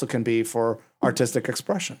content. It also can be for artistic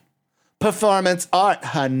expression, performance art,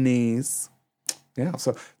 honeys. Yeah.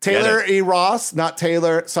 So Taylor E. Ross, not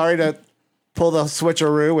Taylor. Sorry to pull the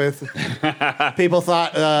switcheroo with people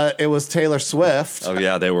thought it was Taylor Swift. Oh,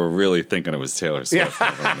 yeah. They were really thinking it was Taylor Swift.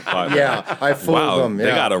 Yeah, I fooled them. Yeah.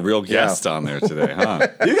 They got a real guest on there today, huh?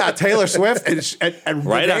 You got Taylor Swift. And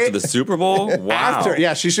right after the Super Bowl?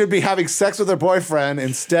 Wow. She should be having sex with her boyfriend.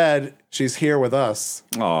 Instead, she's here with us.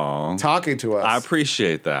 Aw. Talking to us. I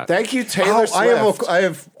appreciate that. Thank you, Taylor Swift. I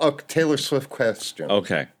have a Taylor Swift question.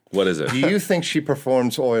 Okay. What is it? Do you think she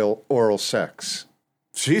performs oral sex?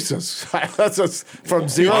 Jesus, that's from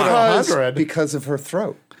 0 to 100 because of her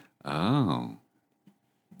throat. Oh,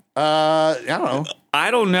 I don't know.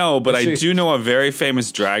 I don't know, but I do know a very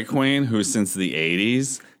famous drag queen who, since the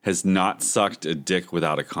 '80s, has not sucked a dick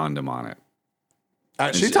without a condom on it.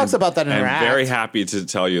 She talks about that in her act. I'm very happy to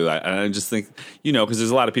tell you that, and I just think because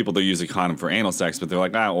there's a lot of people that use a condom for anal sex, but they're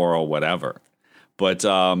like oral, whatever. But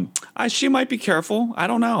she might be careful. I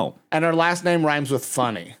don't know. And her last name rhymes with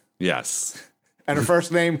funny. Yes. And her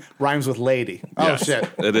first name rhymes with lady. Oh, yes, shit.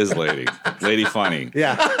 It is lady. Lady funny.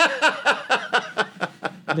 Yeah.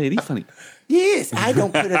 Lady funny. Yes, I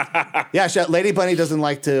don't put it. Yeah, Lady Bunny doesn't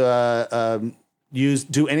like to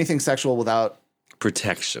do anything sexual without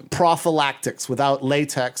protection. Prophylactics, without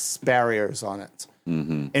latex barriers on it.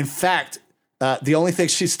 Mm-hmm. In fact, the only thing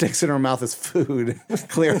she sticks in her mouth is food,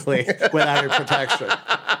 clearly, without any protection.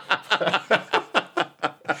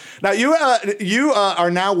 Now, you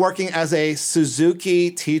are now working as a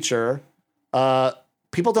Suzuki teacher.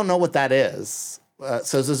 People don't know what that is.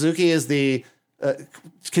 So Suzuki is the...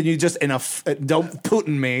 can you just, don't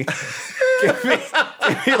Putin me. give me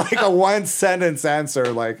like a one-sentence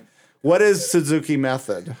answer. Like, what is Suzuki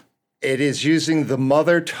method? It is using the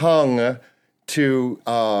mother tongue to...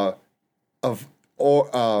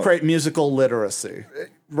 create musical literacy.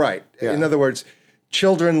 Right. Yeah. In other words,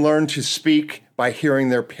 children learn to speak by hearing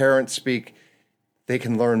their parents speak. They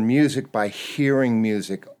can learn music by hearing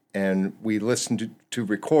music and we listened to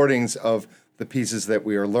recordings of the pieces that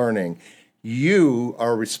we are learning. You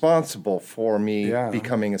are responsible for me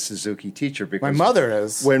becoming a Suzuki teacher because My mother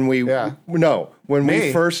is. when we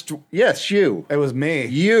Me. first yes you It was me.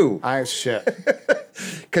 Shit.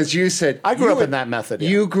 because you said I grew you up would- in that method.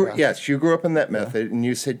 You grew you grew up in that method, and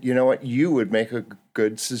you said, you know what, you would make a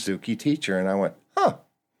good Suzuki teacher, and I went, huh,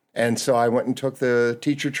 and so I went and took the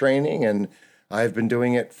teacher training, and I've been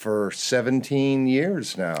doing it for 17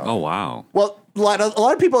 years now. Oh, wow. Well, a lot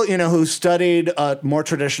of people, who studied more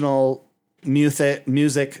traditional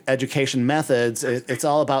music education methods, it's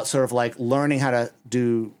all about sort of like learning how to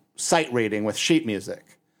do sight reading with sheet music.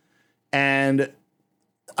 And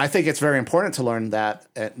I think it's very important to learn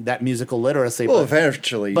that musical literacy. Well,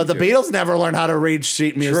 eventually. But the Beatles never learned how to read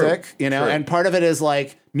sheet music, True. and part of it is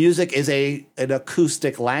like music is an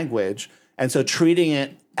acoustic language. And so treating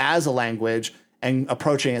it as a language and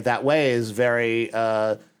approaching it that way is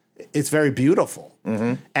it's very beautiful.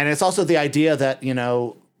 Mm-hmm. And it's also the idea that,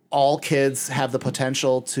 all kids have the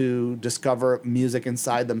potential to discover music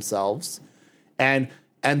inside themselves. And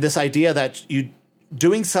this idea that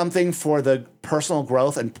doing something for the personal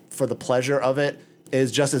growth and for the pleasure of it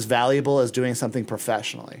is just as valuable as doing something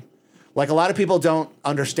professionally. Like a lot of people don't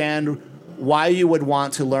understand why you would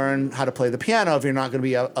want to learn how to play the piano if you're not going to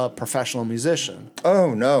be a professional musician.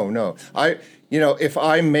 Oh, no. If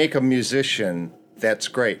I make a musician, that's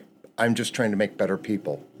great. I'm just trying to make better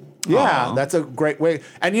people. Yeah, Aww. that's a great way.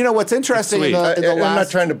 And what's interesting in Sweet. the I'm not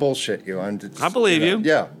last... trying to bullshit you. I'm just, I believe you.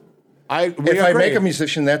 Yeah. we If I agree. make a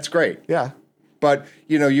musician, that's great. Yeah, But,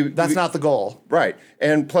 that's not the goal. Right.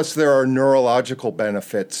 And plus, there are neurological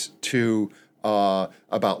benefits to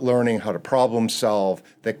about learning how to problem solve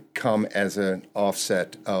that come as an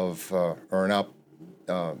offset of, or an up,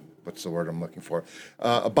 what's the word I'm looking for?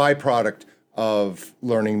 A byproduct of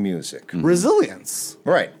learning music. Resilience.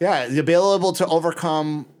 Right. Yeah, you'll be able to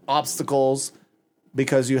overcome obstacles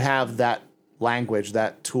because you have that language,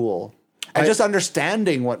 that tool. And just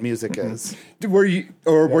understanding what music is. Were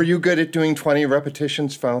you good at doing 20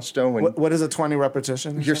 repetitions, Fausto? What is a 20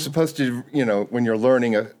 repetition? You're supposed to, when you're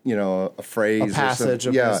learning a phrase, A passage or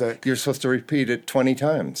of music. You're supposed to repeat it 20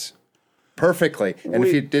 times perfectly. And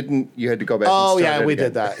if you didn't, you had to go back. Oh, and start yeah, it we again.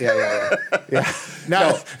 did that. Yeah.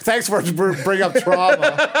 No, thanks for bringing up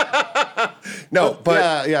trauma. No,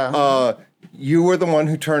 but yeah. You were the one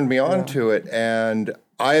who turned me on to it, and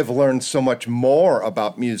I have learned so much more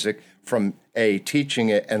about music from teaching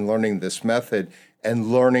it and learning this method,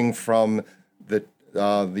 and learning from the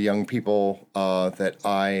young people that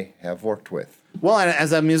I have worked with. Well, and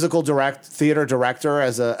as a theater director,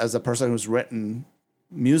 as a person who's written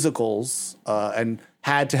musicals and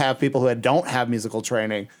had to have people who don't have musical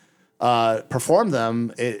training perform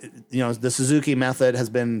them, the Suzuki method has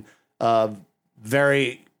been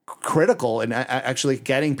very critical in actually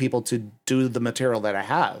getting people to do the material that I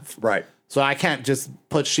have. Right. So I can't just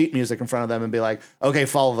put sheet music in front of them and be like, okay,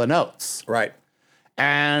 follow the notes. Right.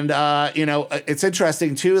 And, it's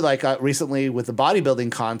interesting too, like recently with the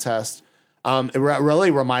bodybuilding contest, it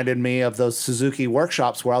really reminded me of those Suzuki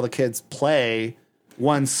workshops where all the kids play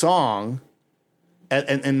one song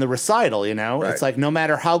in the recital, Right. It's like no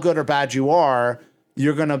matter how good or bad you are,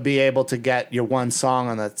 you're going to be able to get your one song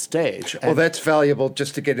on that stage. Well, that's valuable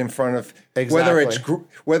just to get in front of, Exactly.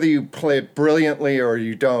 whether you play it brilliantly or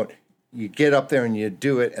you don't, you get up there and you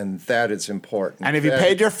do it, and that is important. And if you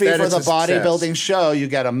paid your fee that for is the a success. bodybuilding show, you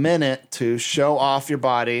get a minute to show off your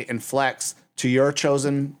body and flex to your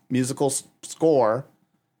chosen musical score,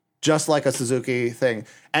 just like a Suzuki thing.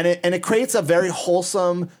 And it creates a very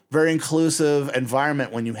wholesome, very inclusive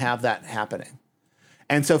environment when you have that happening.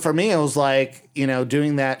 And so for me, it was like,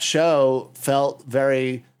 doing that show felt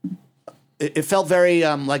very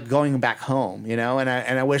like going back home, and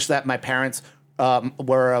I wish that my parents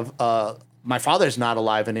my father's not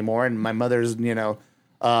alive anymore, and my mother's,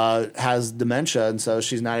 has dementia, and so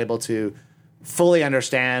she's not able to fully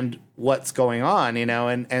understand what's going on,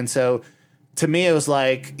 and so to me it was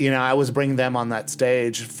like, I was bringing them on that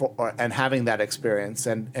stage and having that experience,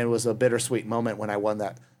 and it was a bittersweet moment when I won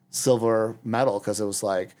that silver medal, because it was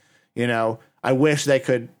like, I wish they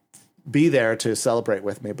could be there to celebrate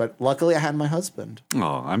with me, but luckily I had my husband,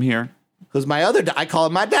 Oh, I'm here. who's my I call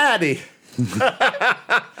him my daddy.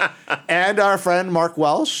 And our friend Mark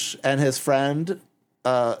Welsh and his friend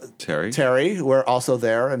Terry were also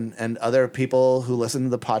there, and other people who listen to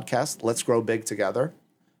the podcast, Let's Grow Big Together,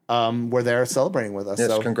 were there celebrating with us. Yes,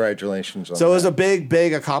 So congratulations on it was that. a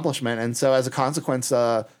big accomplishment. And so as a consequence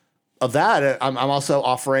of that, I'm also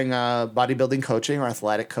offering bodybuilding coaching or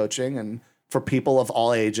athletic coaching, and for people of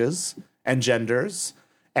all ages and genders.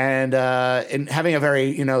 and having a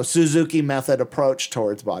very, Suzuki method approach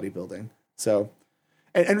towards bodybuilding. So,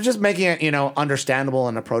 and just making it, understandable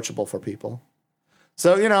and approachable for people.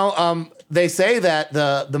 So, they say that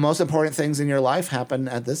the most important things in your life happen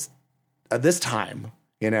at this time,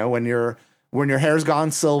 when your hair's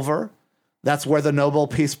gone silver. That's where the Nobel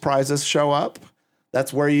Peace Prizes show up.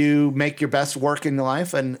 That's where you make your best work in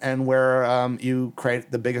life and where you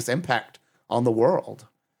create the biggest impact on the world.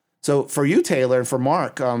 So for you, Taylor, and for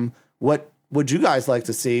Mark, what would you guys like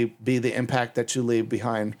to see be the impact that you leave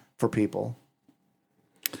behind for people?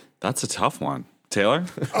 That's a tough one. Taylor?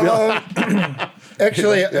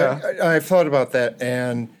 Actually, I've thought about that,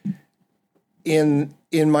 and in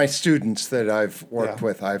my students that I've worked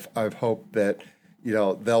with, I've hoped that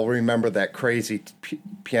they'll remember that crazy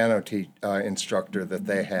piano instructor that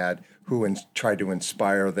they had, who tried to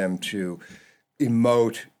inspire them to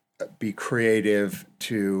emote, be creative,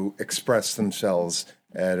 to express themselves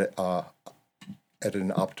at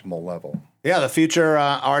an optimal level. Yeah, the future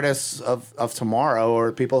artists of tomorrow,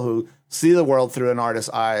 or people who see the world through an artist's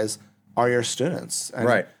eyes, are your students.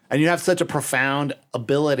 Right. And you have such a profound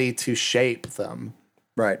ability to shape them.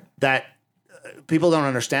 Right. That people don't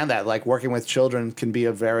understand that. Like, working with children can be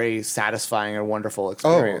a very satisfying and wonderful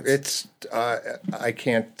experience. Oh, it's I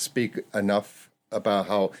can't speak enough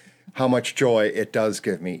about how much joy it does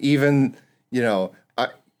give me. Even, I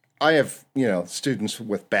have, students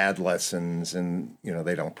with bad lessons and,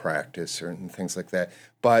 they don't practice certain things like that.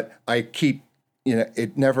 But I keep,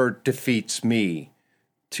 it never defeats me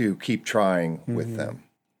to keep trying with them.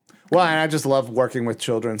 Well, and I just love working with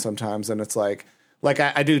children sometimes. And it's like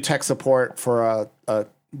I do tech support for a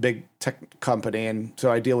big tech company. And so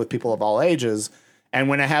I deal with people of all ages. And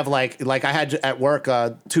when I have like I had at work,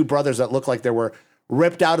 two brothers that looked like they were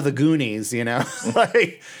ripped out of the Goonies,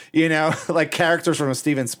 like characters from a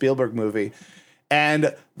Steven Spielberg movie.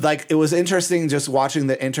 And like, it was interesting just watching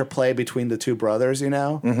the interplay between the two brothers,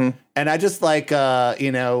 Mm-hmm. And I just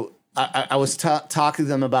I was talking to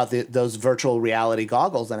them about those virtual reality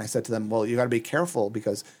goggles. And I said to them, well, you got to be careful,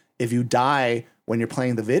 because if you die when you're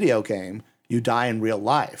playing the video game, you die in real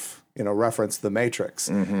life. Reference The Matrix.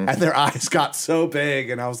 Mm-hmm. And their eyes got so big,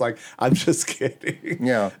 and I was like, I'm just kidding.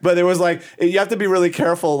 Yeah. But it was like, you have to be really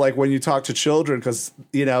careful, like, when you talk to children, because,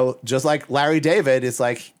 just like Larry David, it's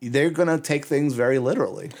like, they're going to take things very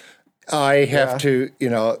literally. I have to,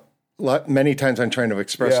 many times I'm trying to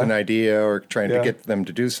express an idea or trying to get them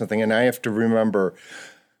to do something, and I have to remember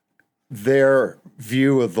their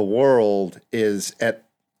view of the world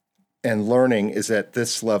and learning is at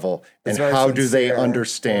this level, and how do they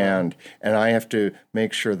understand? Yeah. And I have to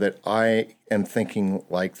make sure that I am thinking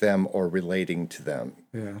like them or relating to them.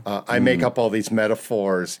 Yeah. I make up all these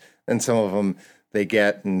metaphors, and some of them they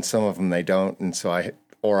get, and some of them they don't. And so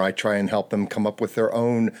I try and help them come up with their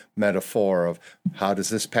own metaphor of, how does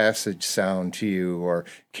this passage sound to you? Or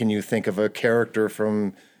can you think of a character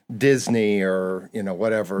from Disney or,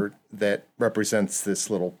 whatever that represents this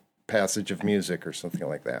little passage of music or something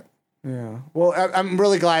like that. Yeah. Well, I'm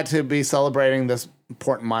really glad to be celebrating this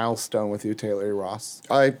important milestone with you, Taylor Ross.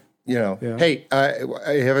 Hey, I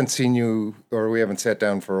haven't seen you, or we haven't sat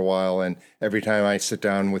down for a while, and every time I sit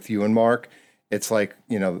down with you and Mark, it's like,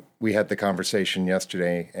 we had the conversation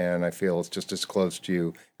yesterday, and I feel it's just as close to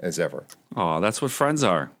you as ever. Oh, that's what friends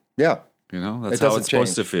are. Yeah. That's how it's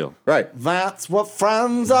supposed to feel. Right. That's what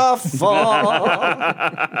friends are for.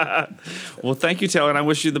 Well, thank you, Taylor, and I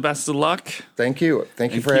wish you the best of luck. Thank you.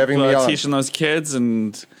 Thank you for having me on. Teaching those kids,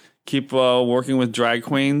 and keep working with drag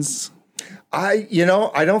queens. I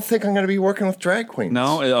don't think I'm going to be working with drag queens.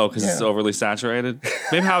 No? Because it's overly saturated?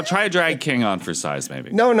 Maybe try a drag king on for size,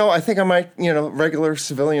 maybe. No, I think I might, regular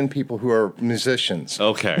civilian people who are musicians.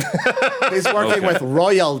 Okay. He's working with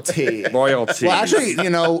royalty. Royalty. Well, actually,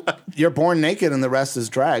 you're born naked and the rest is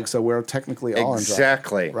drag, so we're technically all in drag.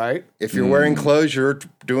 Exactly. Right? If you're wearing clothes, you're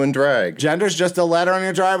doing drag. Gender's just a letter on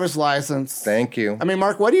your driver's license. Thank you. I mean,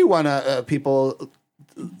 Mark, what do you want people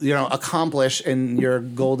accomplish in your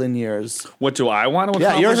golden years? What do I want to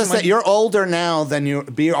accomplish? Yeah, you're older now than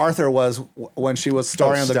Bea Arthur was when she was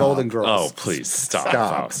starring on The Golden Girls. Oh, please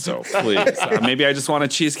stop. So please. Maybe I just want a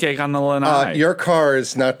cheesecake on the lanai. Your car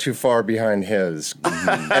is not too far behind his,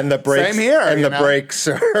 and the brakes. Same here. And the brakes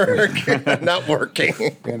are not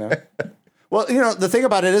working. Well, the thing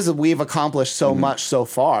about it is that we've accomplished so much so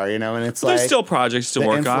far, and it's like there's still projects to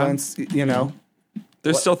work on.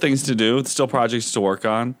 There's still things to do. Still projects to work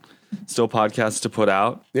on. Still podcasts to put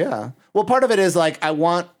out. Yeah. Well, part of it is like, I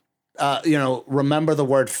want, remember the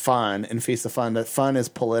word fun in Feast of Fun, that fun is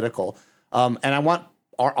political. And I want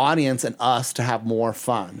our audience and us to have more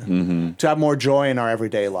fun, to have more joy in our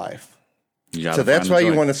everyday life. You gotta So that's find the why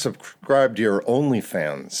you joy. want to subscribe to your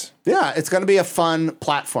OnlyFans. Yeah, it's going to be a fun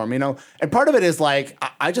platform, and part of it is like,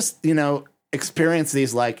 I just, experience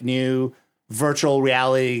these like new virtual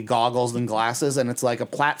reality goggles and glasses, and it's like a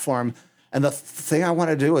platform. And the thing I want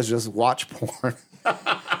to do is just watch porn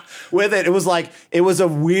with it. It was a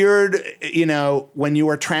weird, when you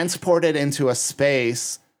were transported into a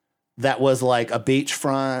space that was like a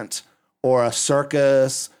beachfront or a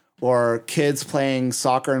circus or kids playing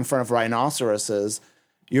soccer in front of rhinoceroses,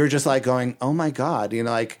 you're just like going, oh my God,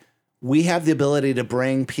 we have the ability to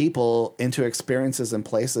bring people into experiences and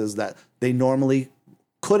places that they normally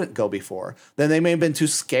couldn't go before, then they may have been too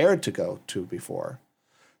scared to go to before.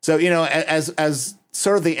 So, as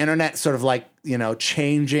sort of the internet sort of like,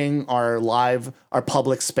 changing our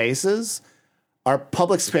public spaces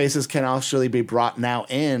can actually be brought now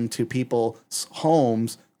into people's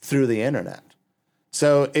homes through the internet.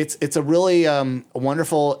 So it's a really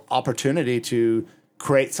wonderful opportunity to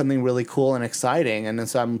create something really cool and exciting. And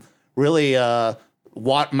so I'm really,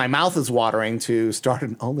 my mouth is watering to start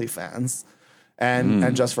an OnlyFans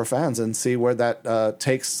and Just for Fans and see where that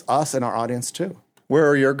takes us and our audience too. Where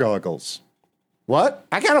are your goggles? What?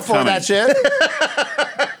 I can't afford that shit.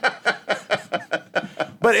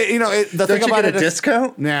 But the thing Don't you about get a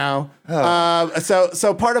discount? No.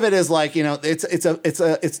 So part of it is like,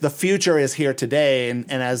 it's the future is here today, and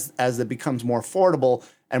as it becomes more affordable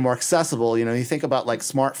and more accessible, you think about like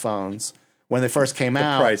smartphones when they first came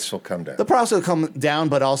out. The price will come down. The price will come down,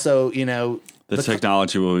 but also, The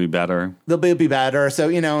technology will be better. they'll be better. So,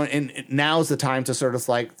 and now's the time to sort of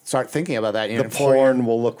like start thinking about that. The porn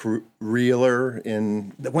will look realer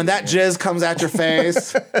in... When that jizz comes at your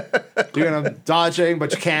face, you're going to dodging,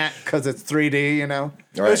 but you can't because it's 3D,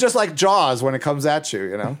 Right. It's just like Jaws when it comes at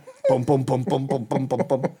you, Boom, boom, boom, boom, boom, boom, boom,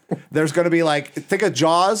 boom. There's going to be like, think of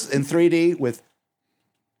Jaws in 3D with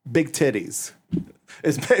big titties.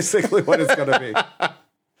 Is basically what it's going to be.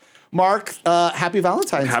 Mark, happy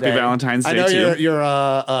Valentine's Day. Happy Valentine's Day I know to you.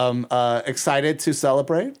 you're excited to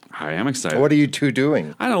celebrate. I am excited. What are you two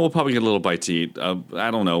doing? I don't know. We'll probably get a little bite to eat. I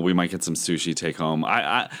don't know. We might get some sushi take home.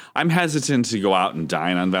 I'm hesitant to go out and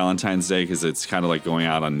dine on Valentine's Day because it's kind of like going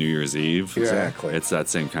out on New Year's Eve. Exactly. It's that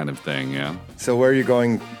same kind of thing. Yeah. So where are you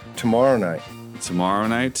going tomorrow night? Tomorrow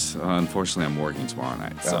night. Unfortunately, I'm working tomorrow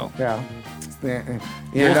night. So Yeah.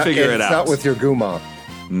 we'll figure it It's out. not with your guma.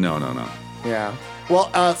 No. Yeah.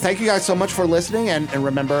 Well, thank you guys so much for listening. And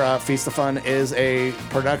remember, Feast of Fun is a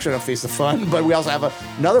production of Feast of Fun. But we also have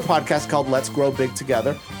another podcast called Let's Grow Big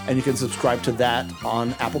Together. And you can subscribe to that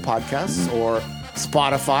on Apple Podcasts or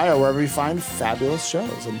Spotify or wherever you find fabulous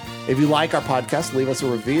shows. And if you like our podcast, leave us a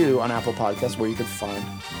review on Apple Podcasts where you can find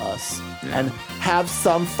us. Yeah. And have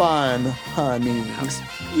some fun, honey.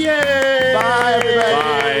 Yay! Bye, everybody.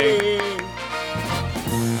 Bye.